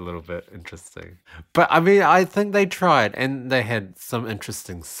found a little bit interesting. But I mean, I think they tried, and they had some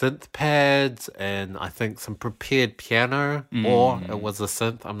interesting synth pads, and I think some prepared piano, or it was a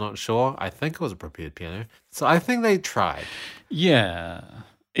synth. I'm not sure. I think it was a prepared piano. So I think they tried. Yeah.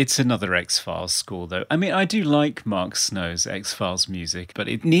 It's another X-Files score, though. I mean, I do like Mark Snow's X-Files music, but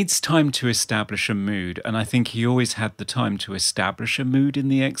it needs time to establish a mood, and I think he always had the time to establish a mood in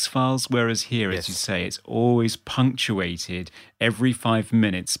the X-Files, whereas here, as you say, it's always punctuated every 5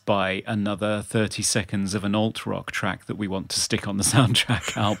 minutes by another 30 seconds of an alt-rock track that we want to stick on the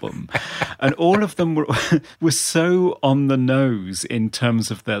soundtrack album. And all of them were so on the nose in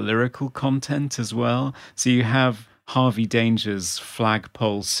terms of their lyrical content as well. So you have Harvey Danger's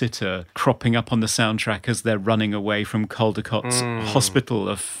Flagpole Sitter cropping up on the soundtrack as they're running away from Caldecott's hospital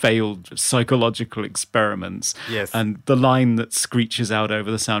of failed psychological experiments. Yes. And the line that screeches out over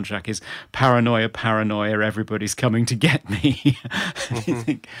the soundtrack is, "Paranoia, paranoia, everybody's coming to get me." You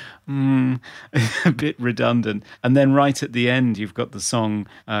think, a bit redundant. And then right at the end, you've got the song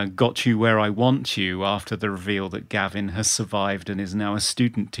Got You Where I Want You, after the reveal that Gavin has survived and is now a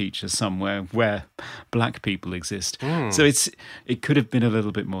student teacher somewhere where black people exist. So it could have been a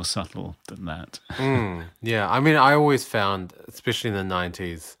little bit more subtle than that. Yeah, I mean, I always found, especially in the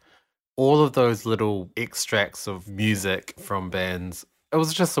 90s, all of those little extracts of music from bands it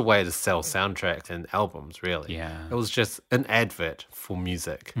was just a way to sell soundtracks and albums, really. Yeah. It was just an advert for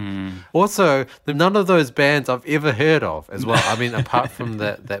music. Also, none of those bands I've ever heard of as well. I mean, apart from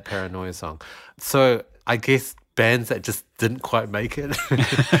that Paranoia song. So I guess bands that just didn't quite make it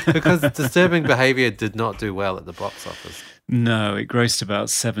because Disturbing Behavior did not do well at the box office. No, it grossed about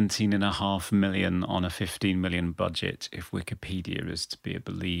 17.5 million on a 15 million budget, if Wikipedia is to be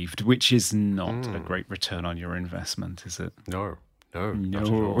believed, which is not a great return on your investment, is it? No. Not No. at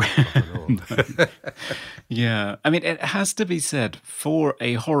all. Not at all. Yeah. I mean, it has to be said, for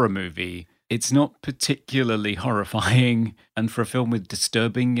a horror movie, it's not particularly horrifying. And for a film with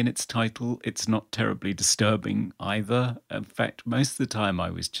disturbing in its title, it's not terribly disturbing either. In fact, most of the time I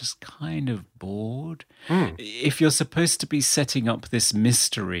was just kind of bored. If you're supposed to be setting up this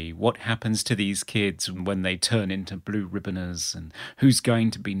mystery, what happens to these kids when they turn into blue ribboners and who's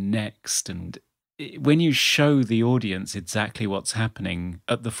going to be next, and when you show the audience exactly what's happening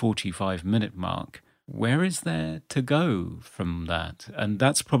at the 45-minute mark, where is there to go from that? And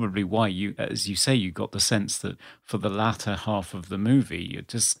that's probably why you, as you say, you got the sense that for the latter half of the movie, you're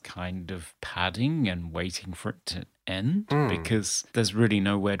just kind of padding and waiting for it to end because there's really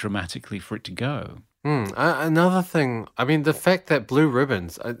nowhere dramatically for it to go. Another thing, I mean, the fact that blue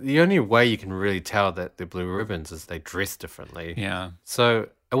ribbons, the only way you can really tell that they're blue ribbons is they dress differently. Yeah. So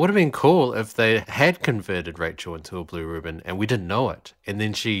it would have been cool if they had converted Rachel into a blue ribbon and we didn't know it. And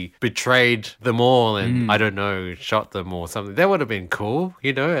then she betrayed them all and, I don't know, shot them or something. That would have been cool,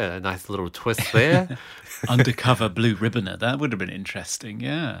 you know, a nice little twist there. Undercover blue ribboner, that would have been interesting,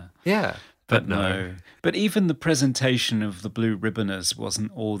 yeah. Yeah. But no. But even the presentation of the blue ribboners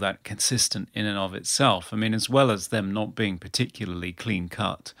wasn't all that consistent in and of itself. I mean, as well as them not being particularly clean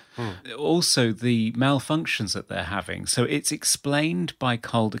cut, also the malfunctions that they're having. So it's explained by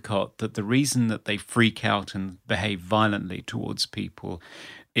Caldecott that the reason that they freak out and behave violently towards people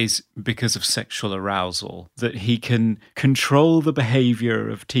is because of sexual arousal, that he can control the behavior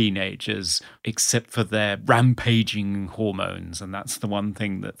of teenagers except for their rampaging hormones. And that's the one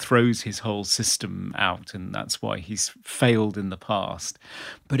thing that throws his whole system out. And that's why he's failed in the past.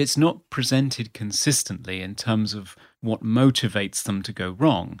 But it's not presented consistently in terms of what motivates them to go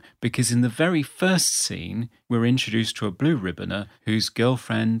wrong. Because in the very first scene, we're introduced to a blue ribboner whose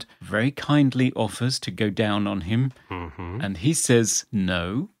girlfriend very kindly offers to go down on him. And he says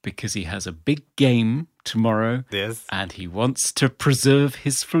no, because he has a big game tomorrow. Yes. And he wants to preserve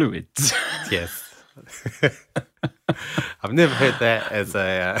his fluids. Yes. I've never heard that as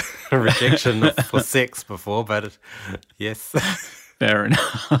a rejection for sex before, but yes. Fair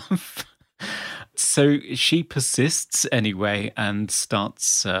enough. So she persists anyway and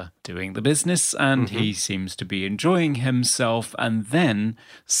starts doing the business, and he seems to be enjoying himself, and then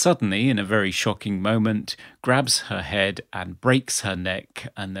suddenly, in a very shocking moment, grabs her head and breaks her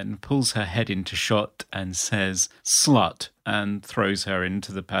neck, and then pulls her head into shot and says, "Slut," and throws her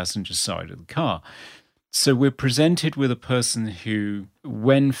into the passenger side of the car. So we're presented with a person who,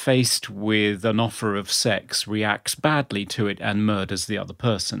 when faced with an offer of sex, reacts badly to it and murders the other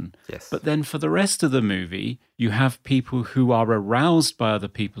person. Yes. But then for the rest of the movie, you have people who are aroused by other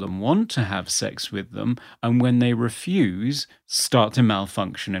people and want to have sex with them, and when they refuse, start to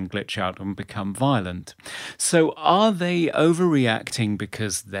malfunction and glitch out and become violent. So are they overreacting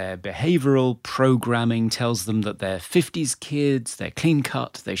because their behavioral programming tells them that they're 50s kids, they're clean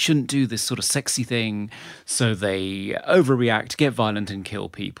cut, they shouldn't do this sort of sexy thing, so they overreact, get violent and kill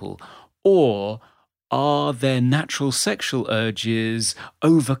people? Or are their natural sexual urges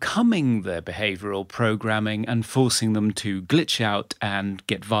overcoming their behavioral programming and forcing them to glitch out and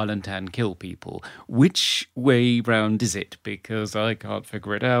get violent and kill people? Which way round is it? Because I can't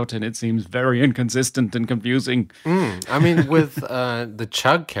figure it out and it seems very inconsistent and confusing. I mean, with the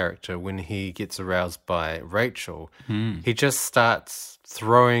Chug character, when he gets aroused by Rachel, he just starts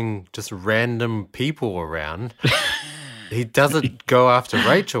throwing just random people around. He doesn't go after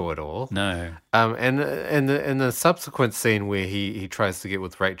Rachel at all. No. And in the subsequent scene where he tries to get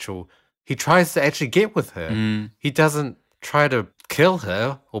with Rachel, he tries to actually get with her. He doesn't try to kill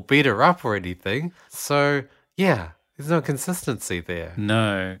her or beat her up or anything. So, yeah, there's no consistency there.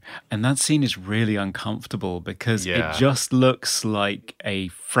 No. And that scene is really uncomfortable because Yeah. it just looks like a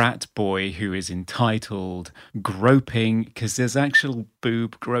frat boy who is entitled groping, because there's actual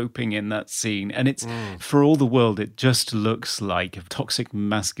boob groping in that scene. And it's, for all the world, it just looks like a toxic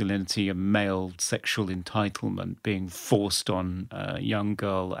masculinity, a male sexual entitlement being forced on a young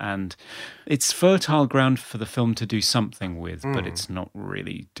girl. And it's fertile ground for the film to do something with, but it's not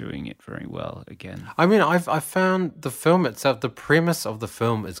really doing it very well again. I mean, I found the the film itself, the premise of the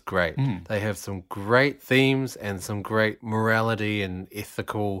film is great. They have some great themes and some great morality and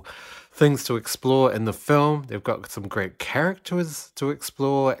ethical things to explore in the film. They've got some great characters to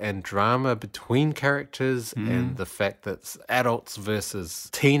explore and drama between characters and the fact that it's adults versus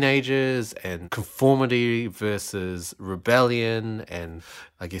teenagers and conformity versus rebellion and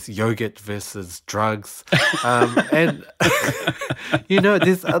I guess yogurt versus drugs. And,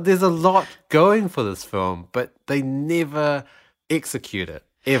 there's a lot going for this film, but they never execute it,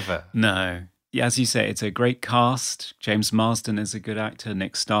 ever. No. Yeah, as you say, it's a great cast. James Marsden is a good actor.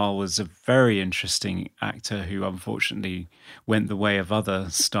 Nick Stahl was a very interesting actor who unfortunately went the way of other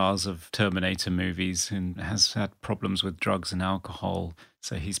stars of Terminator movies and has had problems with drugs and alcohol.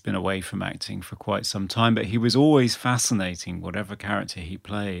 So he's been away from acting for quite some time, but he was always fascinating, whatever character he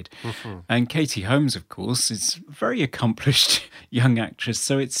played. And Katie Holmes, of course, is a very accomplished young actress,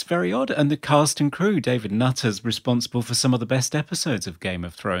 so it's very odd. And the cast and crew, David Nutter's responsible for some of the best episodes of Game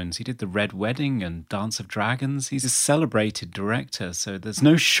of Thrones. He did The Red Wedding and Dance of Dragons. He's a celebrated director, so there's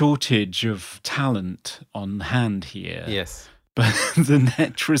no shortage of talent on hand here. Yes. But the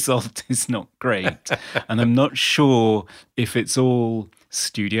net result is not great. And I'm not sure if it's all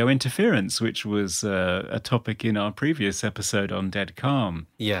studio interference, which was a topic in our previous episode on Dead Calm.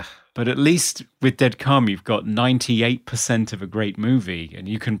 Yeah. But at least with Dead Calm, you've got 98% of a great movie and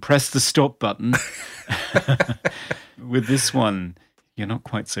you can press the stop button. With this one, you're not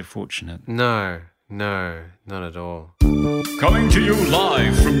quite so fortunate. No, not at all. Coming to you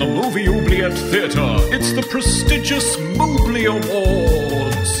live from the Movie Oubliette Theatre, it's the prestigious Mobley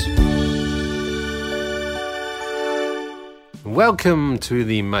Awards. Welcome to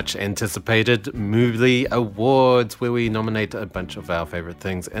the much anticipated Mobley Awards, where we nominate a bunch of our favorite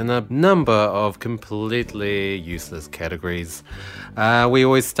things in a number of completely useless categories. We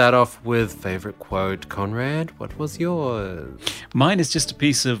always start off with favorite quote. Conrad, what was yours? Mine is just a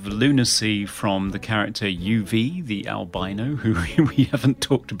piece of lunacy from the character UV, the albino, who we haven't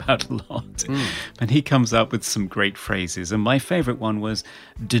talked about a lot. And he comes up with some great phrases. And my favorite one was,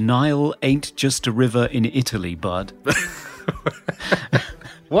 "Denial ain't just a river in Italy, bud."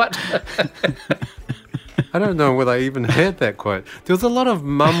 What? I don't know whether I even heard that quote. There was a lot of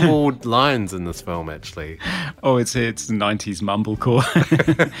mumbled lines in this film, actually. Oh, it's 90s mumblecore.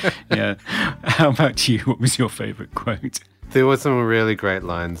 Yeah. How about you? What was your favorite quote? There were some really great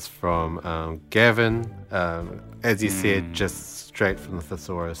lines from Gavin, as you said, just straight from the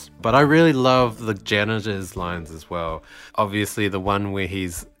thesaurus. But I really love the janitor's lines as well. Obviously, the one where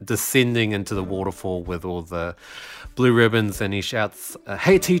he's descending into the waterfall with all the blue ribbons and he shouts,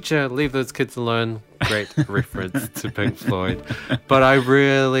 "Hey teacher, leave those kids alone." Great reference to Pink Floyd. But I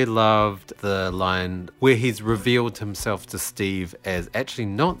really loved the line where he's revealed himself to Steve as actually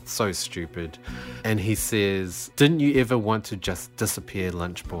not so stupid. And he says, "Didn't you ever want to just disappear,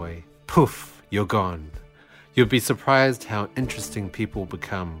 lunch boy? Poof, you're gone. You'll be surprised how interesting people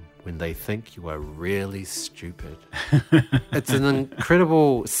become when they think you are really stupid." It's an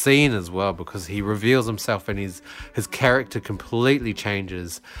incredible scene as well because he reveals himself and his character completely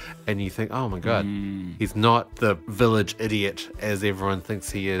changes and you think, oh my God, he's not the village idiot as everyone thinks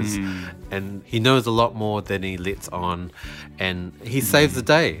he is. And he knows a lot more than he lets on and he saves the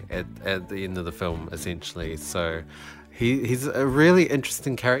day at the end of the film, essentially. So he's a really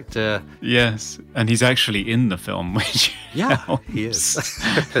interesting character. Yes, and he's actually in the film, which helps. He is.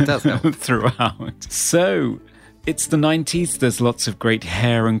 It does help. Throughout. So, it's the 90s. There's lots of great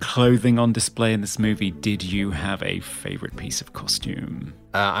hair and clothing on display in this movie. Did you have a favorite piece of costume?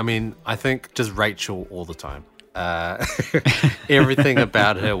 I think just Rachel all the time. Everything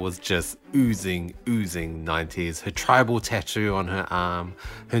about her was just oozing 90s. Her tribal tattoo on her arm,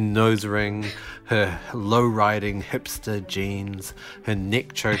 her nose ring, her low-riding hipster jeans, her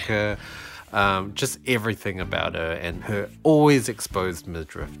neck choker, just everything about her, and her always exposed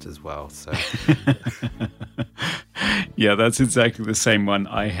midriff as well. So yeah, that's exactly the same one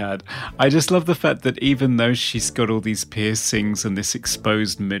I had. I just love the fact that even though she's got all these piercings and this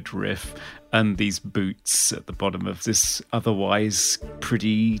exposed midriff and these boots at the bottom of this otherwise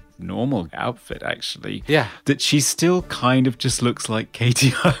pretty normal outfit, actually, that she still kind of just looks like Katie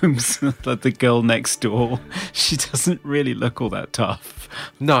Holmes, like the girl next door. She doesn't really look all that tough.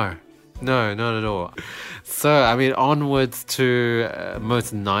 No, No, not at all. So, I mean, onwards to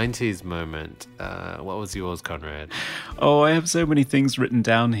most 90s moment. What was yours, Conrad? Oh, I have so many things written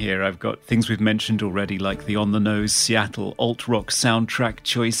down here. I've got things we've mentioned already, like the on-the-nose Seattle alt-rock soundtrack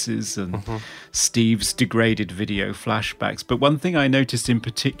choices and Steve's degraded video flashbacks. But one thing I noticed in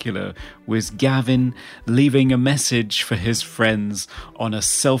particular was Gavin leaving a message for his friends on a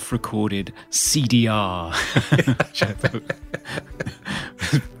self-recorded CDR. Which I thought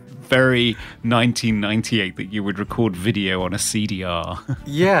very 1998 that you would record video on a CDR.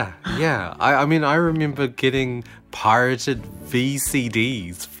 Yeah. I mean, I remember getting pirated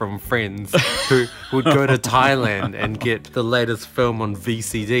VCDs from friends who would go to Thailand and get the latest film on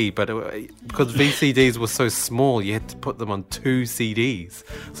VCD, but because VCDs were so small, you had to put them on 2 CDs.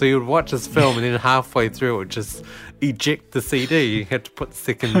 So you would watch this film and then halfway through it would just eject the CD. You had to put the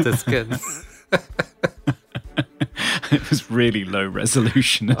second disc in. It was really low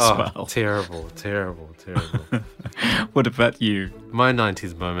resolution as well. Terrible. What about you? My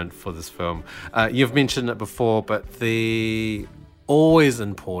 90s moment for this film. You've mentioned it before, but the always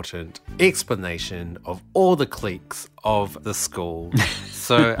important explanation of all the cliques of the school.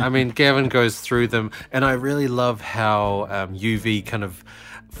 So, I mean, Gavin goes through them, and I really love how UV kind of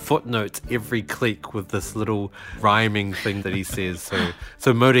footnotes every clique with this little rhyming thing that he says.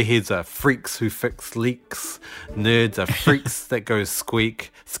 So motorheads are freaks who fix leaks, nerds are freaks that go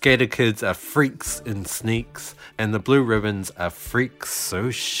squeak, skater kids are freaks in sneaks, and the blue ribbons are freaks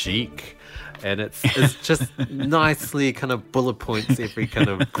so chic. And it's just nicely kind of bullet points every kind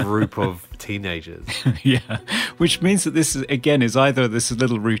of group of teenagers. Yeah, which means that this is either this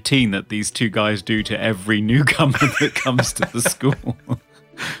little routine that these two guys do to every newcomer that comes to the school,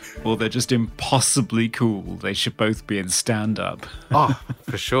 or they're just impossibly cool. They should both be in stand-up. Oh,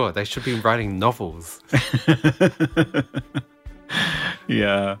 for sure. They should be writing novels.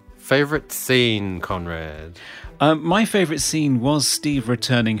 Yeah. Favorite scene, Conrad? My favourite scene was Steve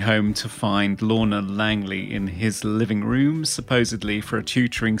returning home to find Lorna Langley in his living room, supposedly for a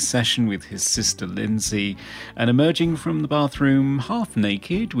tutoring session with his sister Lindsay, and emerging from the bathroom half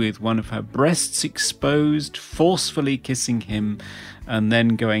naked with one of her breasts exposed, forcefully kissing him, and then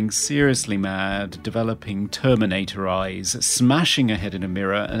going seriously mad, developing Terminator eyes, smashing her head in a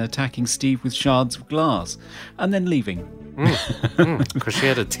mirror and attacking Steve with shards of glass, and then leaving. Because she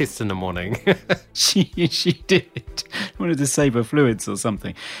had a test in the morning. She did. Wanted to save her fluids or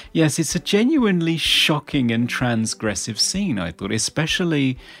something. Yes, it's a genuinely shocking and transgressive scene, I thought,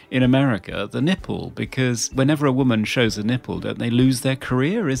 especially in America, the nipple, because whenever a woman shows a nipple, don't they lose their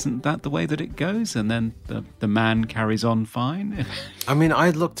career? Isn't that the way that it goes? And then the man carries on fine? I mean, I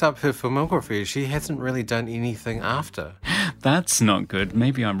looked up her filmography. She hasn't really done anything after. That's not good.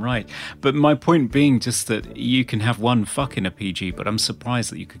 Maybe I'm right. But my point being just that you can have one fuck in a PG, but I'm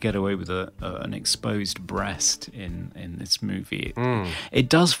surprised that you could get away with an exposed breast in this movie. It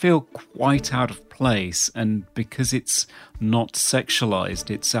does feel quite out of place, and because it's not sexualized,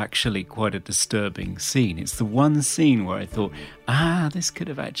 it's actually quite a disturbing scene. It's the one scene where I thought, this could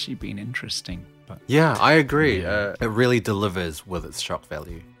have actually been interesting. But yeah, I agree. It really delivers with its shock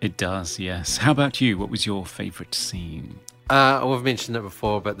value. It does, yes. How about you? What was your favourite scene? We've mentioned it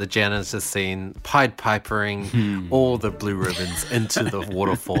before, but the janitor scene, Pied Pipering all the blue ribbons into the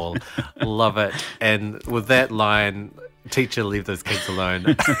waterfall. Love it. And with that line, teacher, leave those kids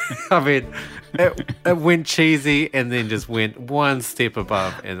alone. I mean, it went cheesy and then just went one step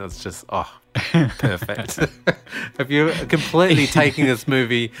above, and it's just, perfect. If you're completely taking this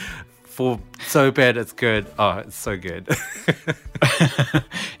movie for so bad it's good, it's so good.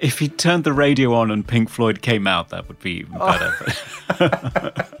 If you turned the radio on and Pink Floyd came out, that would be even better.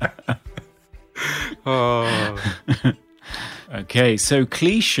 Okay, so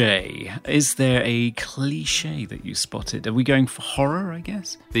cliche. Is there a cliche that you spotted? Are we going for horror, I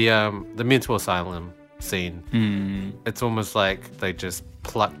guess? The mental asylum scene. It's almost like they just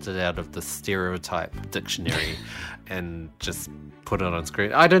plucked it out of the stereotype dictionary and just put it on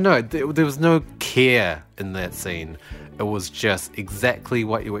screen. I don't know. There was no care in that scene. It was just exactly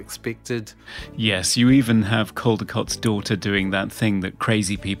what you expected. Yes, you even have Caldecott's daughter doing that thing that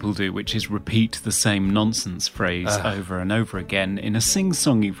crazy people do, which is repeat the same nonsense phrase over and over again in a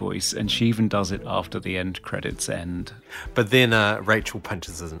sing-songy voice, and she even does it after the end credits end. But then Rachel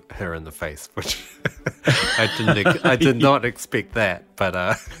punches her in the face, which I did not expect that.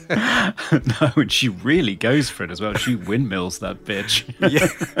 But no, and she really goes for it as well. She windmills that bitch. Yeah.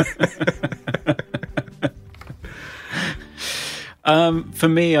 For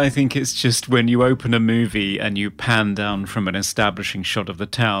me, I think it's just when you open a movie and you pan down from an establishing shot of the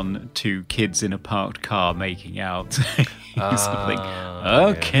town to kids in a parked car making out. Something.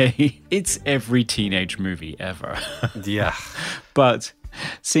 Okay, yeah. It's every teenage movie ever. Yeah. But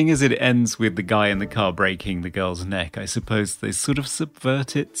seeing as it ends with the guy in the car breaking the girl's neck, I suppose they sort of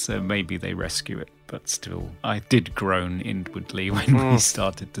subvert it, so maybe they rescue it. But still, I did groan inwardly when we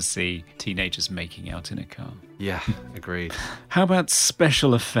started to see teenagers making out in a car. Yeah, agreed. How about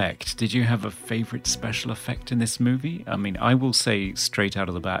special effect? Did you have a favourite special effect in this movie? I mean, I will say straight out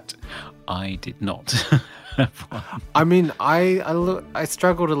of the bat, I did not have one. I mean, I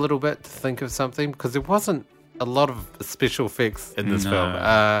struggled a little bit to think of something because there wasn't a lot of special effects in this film.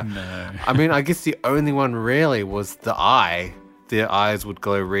 No. I mean, I guess the only one really was the eye. Their eyes would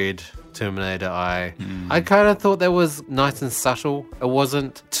glow red. Terminator eye. I kind of thought that was nice and subtle. It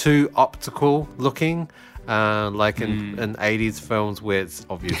wasn't too optical looking, like in 80s films where it's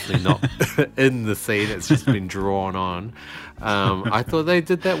obviously not in the scene, it's just been drawn on. I thought they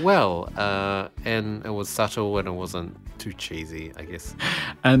did that well, and it was subtle and it wasn't too cheesy, I guess.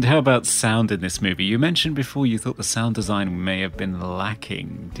 And how about sound in this movie? You mentioned before you thought the sound design may have been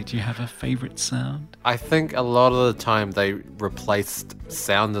lacking. Did you have a favourite sound? I think a lot of the time they replaced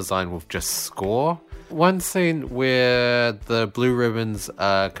sound design with just score. One scene where the Blue Ribbons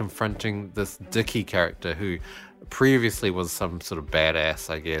are confronting this Dickie character who previously was some sort of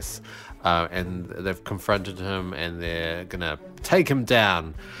badass, I guess, and they've confronted him and they're gonna take him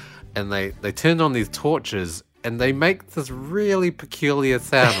down, and they turn on these torches and they make this really peculiar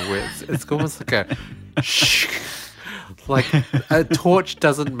sound where it's almost like a shh. Like a torch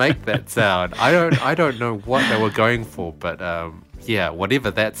doesn't make that sound. I don't know what they were going for, but yeah,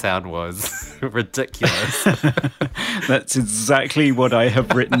 whatever that sound was, ridiculous. That's exactly what I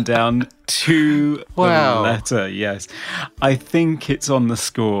have written down to the letter, yes. I think it's on the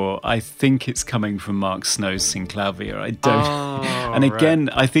score. I think it's coming from Mark Snow's Synclavier. I don't... and again,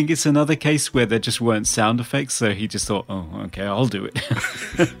 right. I think it's another case where there just weren't sound effects, so he just thought, oh, okay, I'll do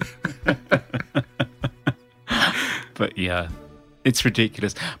it. But yeah, it's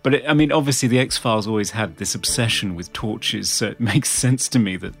ridiculous. But I mean, obviously the X-Files always had this obsession with torches, so it makes sense to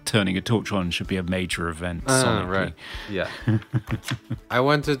me that turning a torch on should be a major event. Right. Yeah. I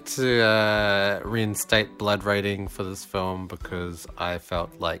wanted to reinstate blood rating for this film because I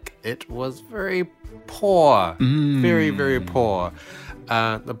felt like it was very poor. Very, very poor.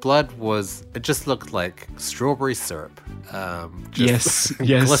 The blood it just looked like strawberry syrup. Yes.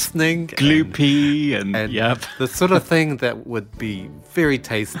 Glistening. Gloopy and yep. The sort of thing that would be very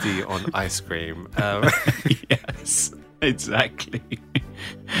tasty on ice cream. Yes, exactly.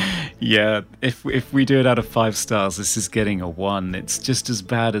 Yeah, if we do it out of 5 stars, this is getting a 1. It's just as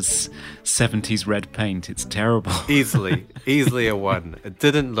bad as 70s red paint. It's terrible. Easily a 1. It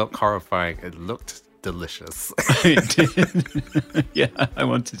didn't look horrifying. It looked delicious. It did. Yeah, I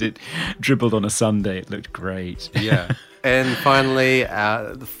wanted it dribbled on a sundae. It looked great. Yeah. And finally,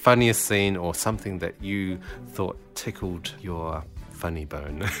 the funniest scene or something that you thought tickled your funny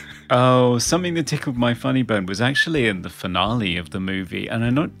bone. Oh, something that tickled my funny bone was actually in the finale of the movie, and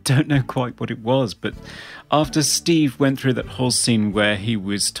I don't know quite what it was, but after Steve went through that whole scene where he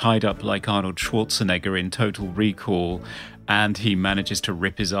was tied up like Arnold Schwarzenegger in Total Recall, and he manages to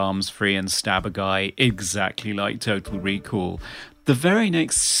rip his arms free and stab a guy exactly like Total Recall. The very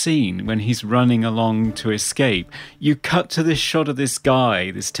next scene, when he's running along to escape, you cut to this shot of this guy,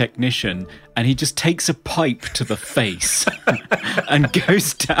 this technician, and he just takes a pipe to the face and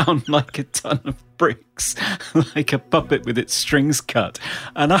goes down like a ton of bricks, like a puppet with its strings cut.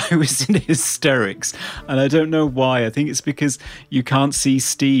 And I was in hysterics, and I don't know why. I think it's because you can't see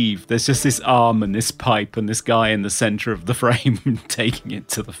Steve. There's just this arm and this pipe and this guy in the center of the frame taking it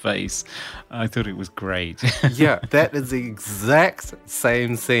to the face. I thought it was great. Yeah, that is the exact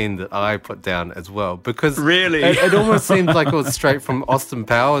same scene that I put down as well, because really, it almost seemed like it was straight from Austin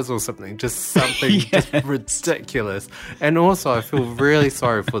Powers or something, just something yes. just ridiculous. And also, I feel really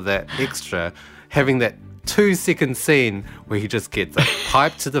sorry for that extra having that 2-second scene where he just gets a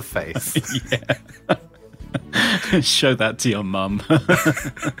pipe to the face. Yeah. Show that to your mum.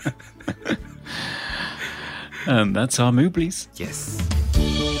 And that's our Mooblies. Yes.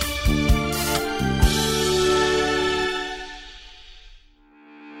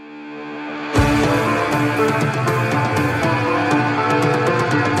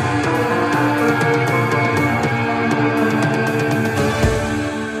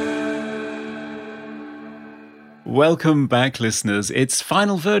 Welcome back, listeners. It's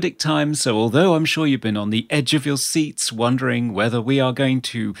final verdict time, so although I'm sure you've been on the edge of your seats wondering whether we are going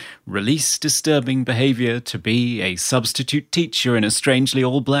to release disturbing behaviour to be a substitute teacher in a strangely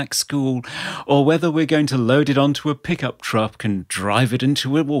all-black school, or whether we're going to load it onto a pickup truck and drive it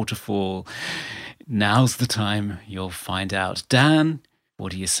into a waterfall, now's the time you'll find out. Dan,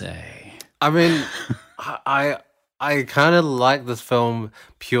 what do you say? I mean, I kind of like this film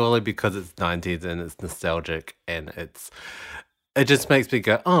purely because it's 90s and it's nostalgic and it just makes me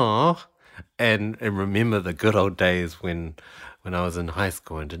go, oh, and remember the good old days when I was in high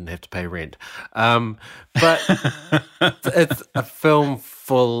school and didn't have to pay rent. But it's a film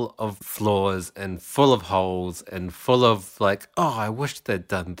full of flaws and full of holes and full of like, oh, I wish they'd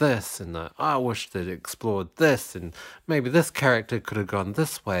done this and I wish they'd explored this and maybe this character could have gone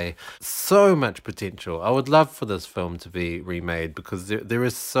this way. So much potential. I would love for this film to be remade because there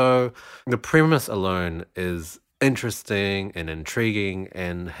is so... The premise alone is interesting and intriguing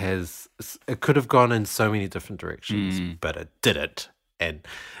and it could have gone in so many different directions, but it didn't, and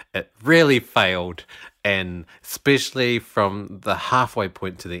it really failed. And especially from the halfway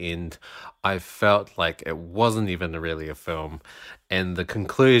point to the end, I felt like it wasn't even really a film, and the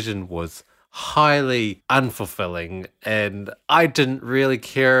conclusion was highly unfulfilling, and I didn't really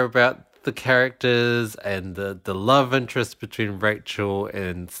care about the characters, and the love interest between Rachel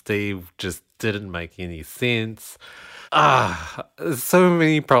and Steve just didn't make any sense. There's so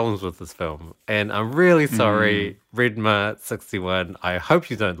many problems with this film, and I'm really sorry, Redma61. I hope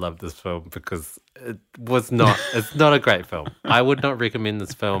you don't love this film because it's not a great film. I would not recommend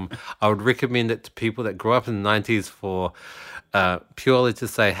this film. I would recommend it to people that grew up in the 90s for purely to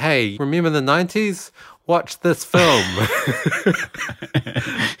say, hey, remember the 90s? Watch this film.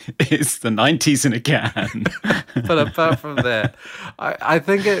 It's the 90s in a can. But apart from that, I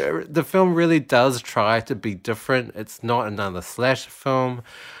think the film really does try to be different. It's not another slasher film.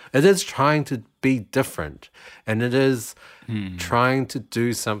 It is trying to be different. And it is trying to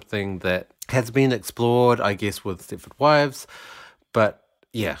do something that has been explored, I guess, with Stepford Wives. But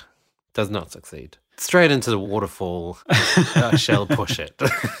yeah, does not succeed. Straight into the waterfall. I shall push it.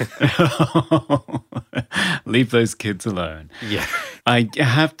 Leave those kids alone. Yeah. I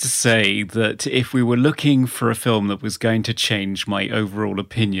have to say that if we were looking for a film that was going to change my overall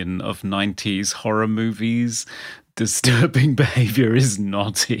opinion of 90s horror movies, Disturbing Behaviour is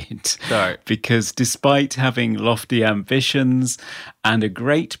not it. No. Because despite having lofty ambitions and a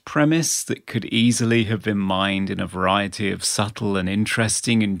great premise that could easily have been mined in a variety of subtle and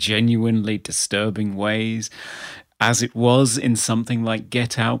interesting and genuinely disturbing ways, as it was in something like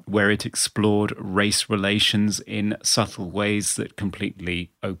Get Out, where it explored race relations in subtle ways that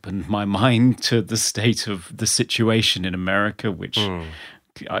completely opened my mind to the state of the situation in America, which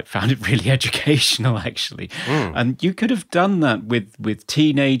I found it really educational, actually. And you could have done that with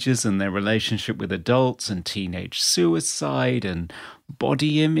teenagers and their relationship with adults and teenage suicide and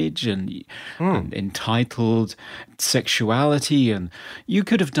body image and entitled sexuality, and you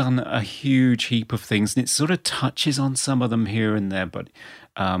could have done a huge heap of things, and it sort of touches on some of them here and there, but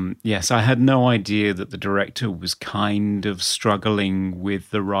yes, I had no idea that the director was kind of struggling with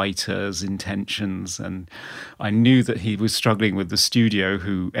the writer's intentions, and I knew that he was struggling with the studio,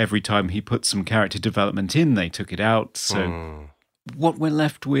 who every time he put some character development in, they took it out. So what we're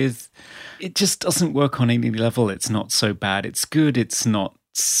left with, it just doesn't work on any level. It's not so bad. It's good. It's not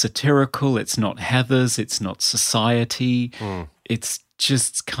satirical. It's not Heathers. It's not Society. It's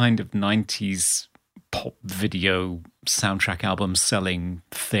just kind of 90s pop video soundtrack album selling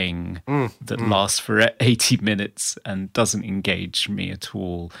thing that lasts for 80 minutes and doesn't engage me at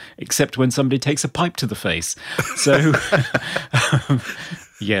all, except when somebody takes a pipe to the face. So,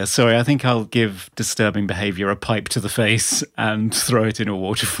 yeah, sorry, I think I'll give Disturbing Behaviour a pipe to the face and throw it in a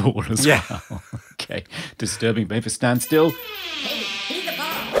waterfall as well. Okay, Disturbing Behaviour, stand still.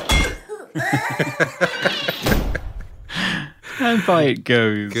 And by it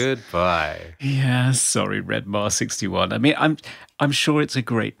goes. Goodbye. Yeah, sorry, Redmar61. I mean, I'm sure it's a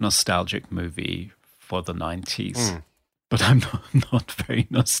great nostalgic movie for the 90s, but I'm not very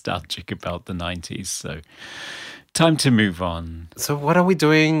nostalgic about the 90s, so time to move on. So what are we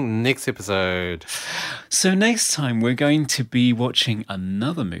doing next episode? So next time we're going to be watching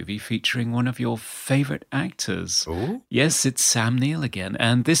another movie featuring one of your favourite actors. Ooh. Yes, it's Sam Neill again,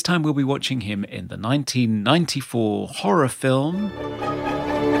 and this time we'll be watching him in the 1994 horror film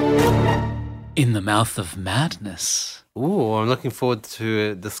In the Mouth of Madness. Ooh, I'm looking forward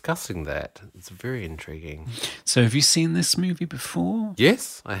to discussing that. It's very intriguing. So have you seen this movie before?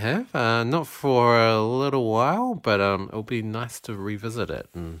 Yes, I have. Not for a little while, but it'll be nice to revisit it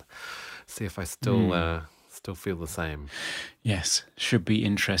and see if I still still feel the same. Yes, should be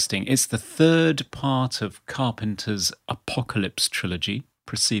interesting. It's the third part of Carpenter's Apocalypse trilogy,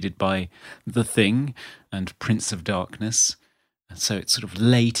 preceded by The Thing and Prince of Darkness. And so it's sort of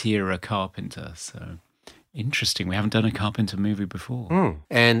late era Carpenter. So interesting. We haven't done a Carpenter movie before.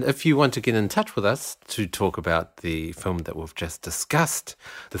 And if you want to get in touch with us to talk about the film that we've just discussed,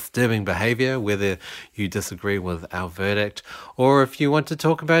 Disturbing Behaviour, whether you disagree with our verdict, or if you want to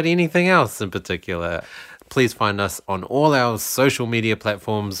talk about anything else in particular, please find us on all our social media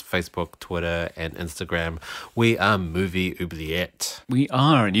platforms, Facebook, Twitter, and Instagram. We are Movie Oubliette. We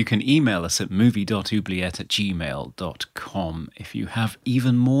are, and you can email us at movie.oubliette@gmail.com if you have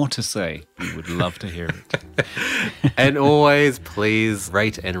even more to say. We would love to hear it. And always, please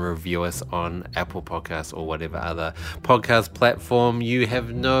rate and review us on Apple Podcasts or whatever other podcast platform. You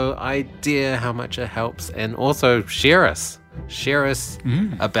have no idea how much it helps. And also share us. Share us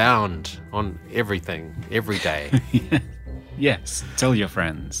abound on everything, every day. Yes, tell your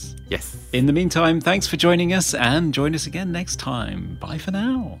friends. Yes. In the meantime, thanks for joining us, and join us again next time. Bye for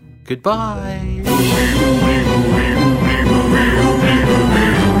now. Goodbye.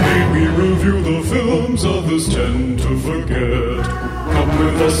 We review the films others tend to forget. Come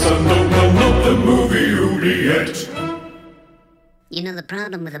with us and open up the Movie Oubliette. You know, the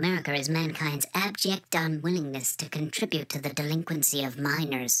problem with America is mankind's abject unwillingness to contribute to the delinquency of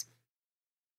minors.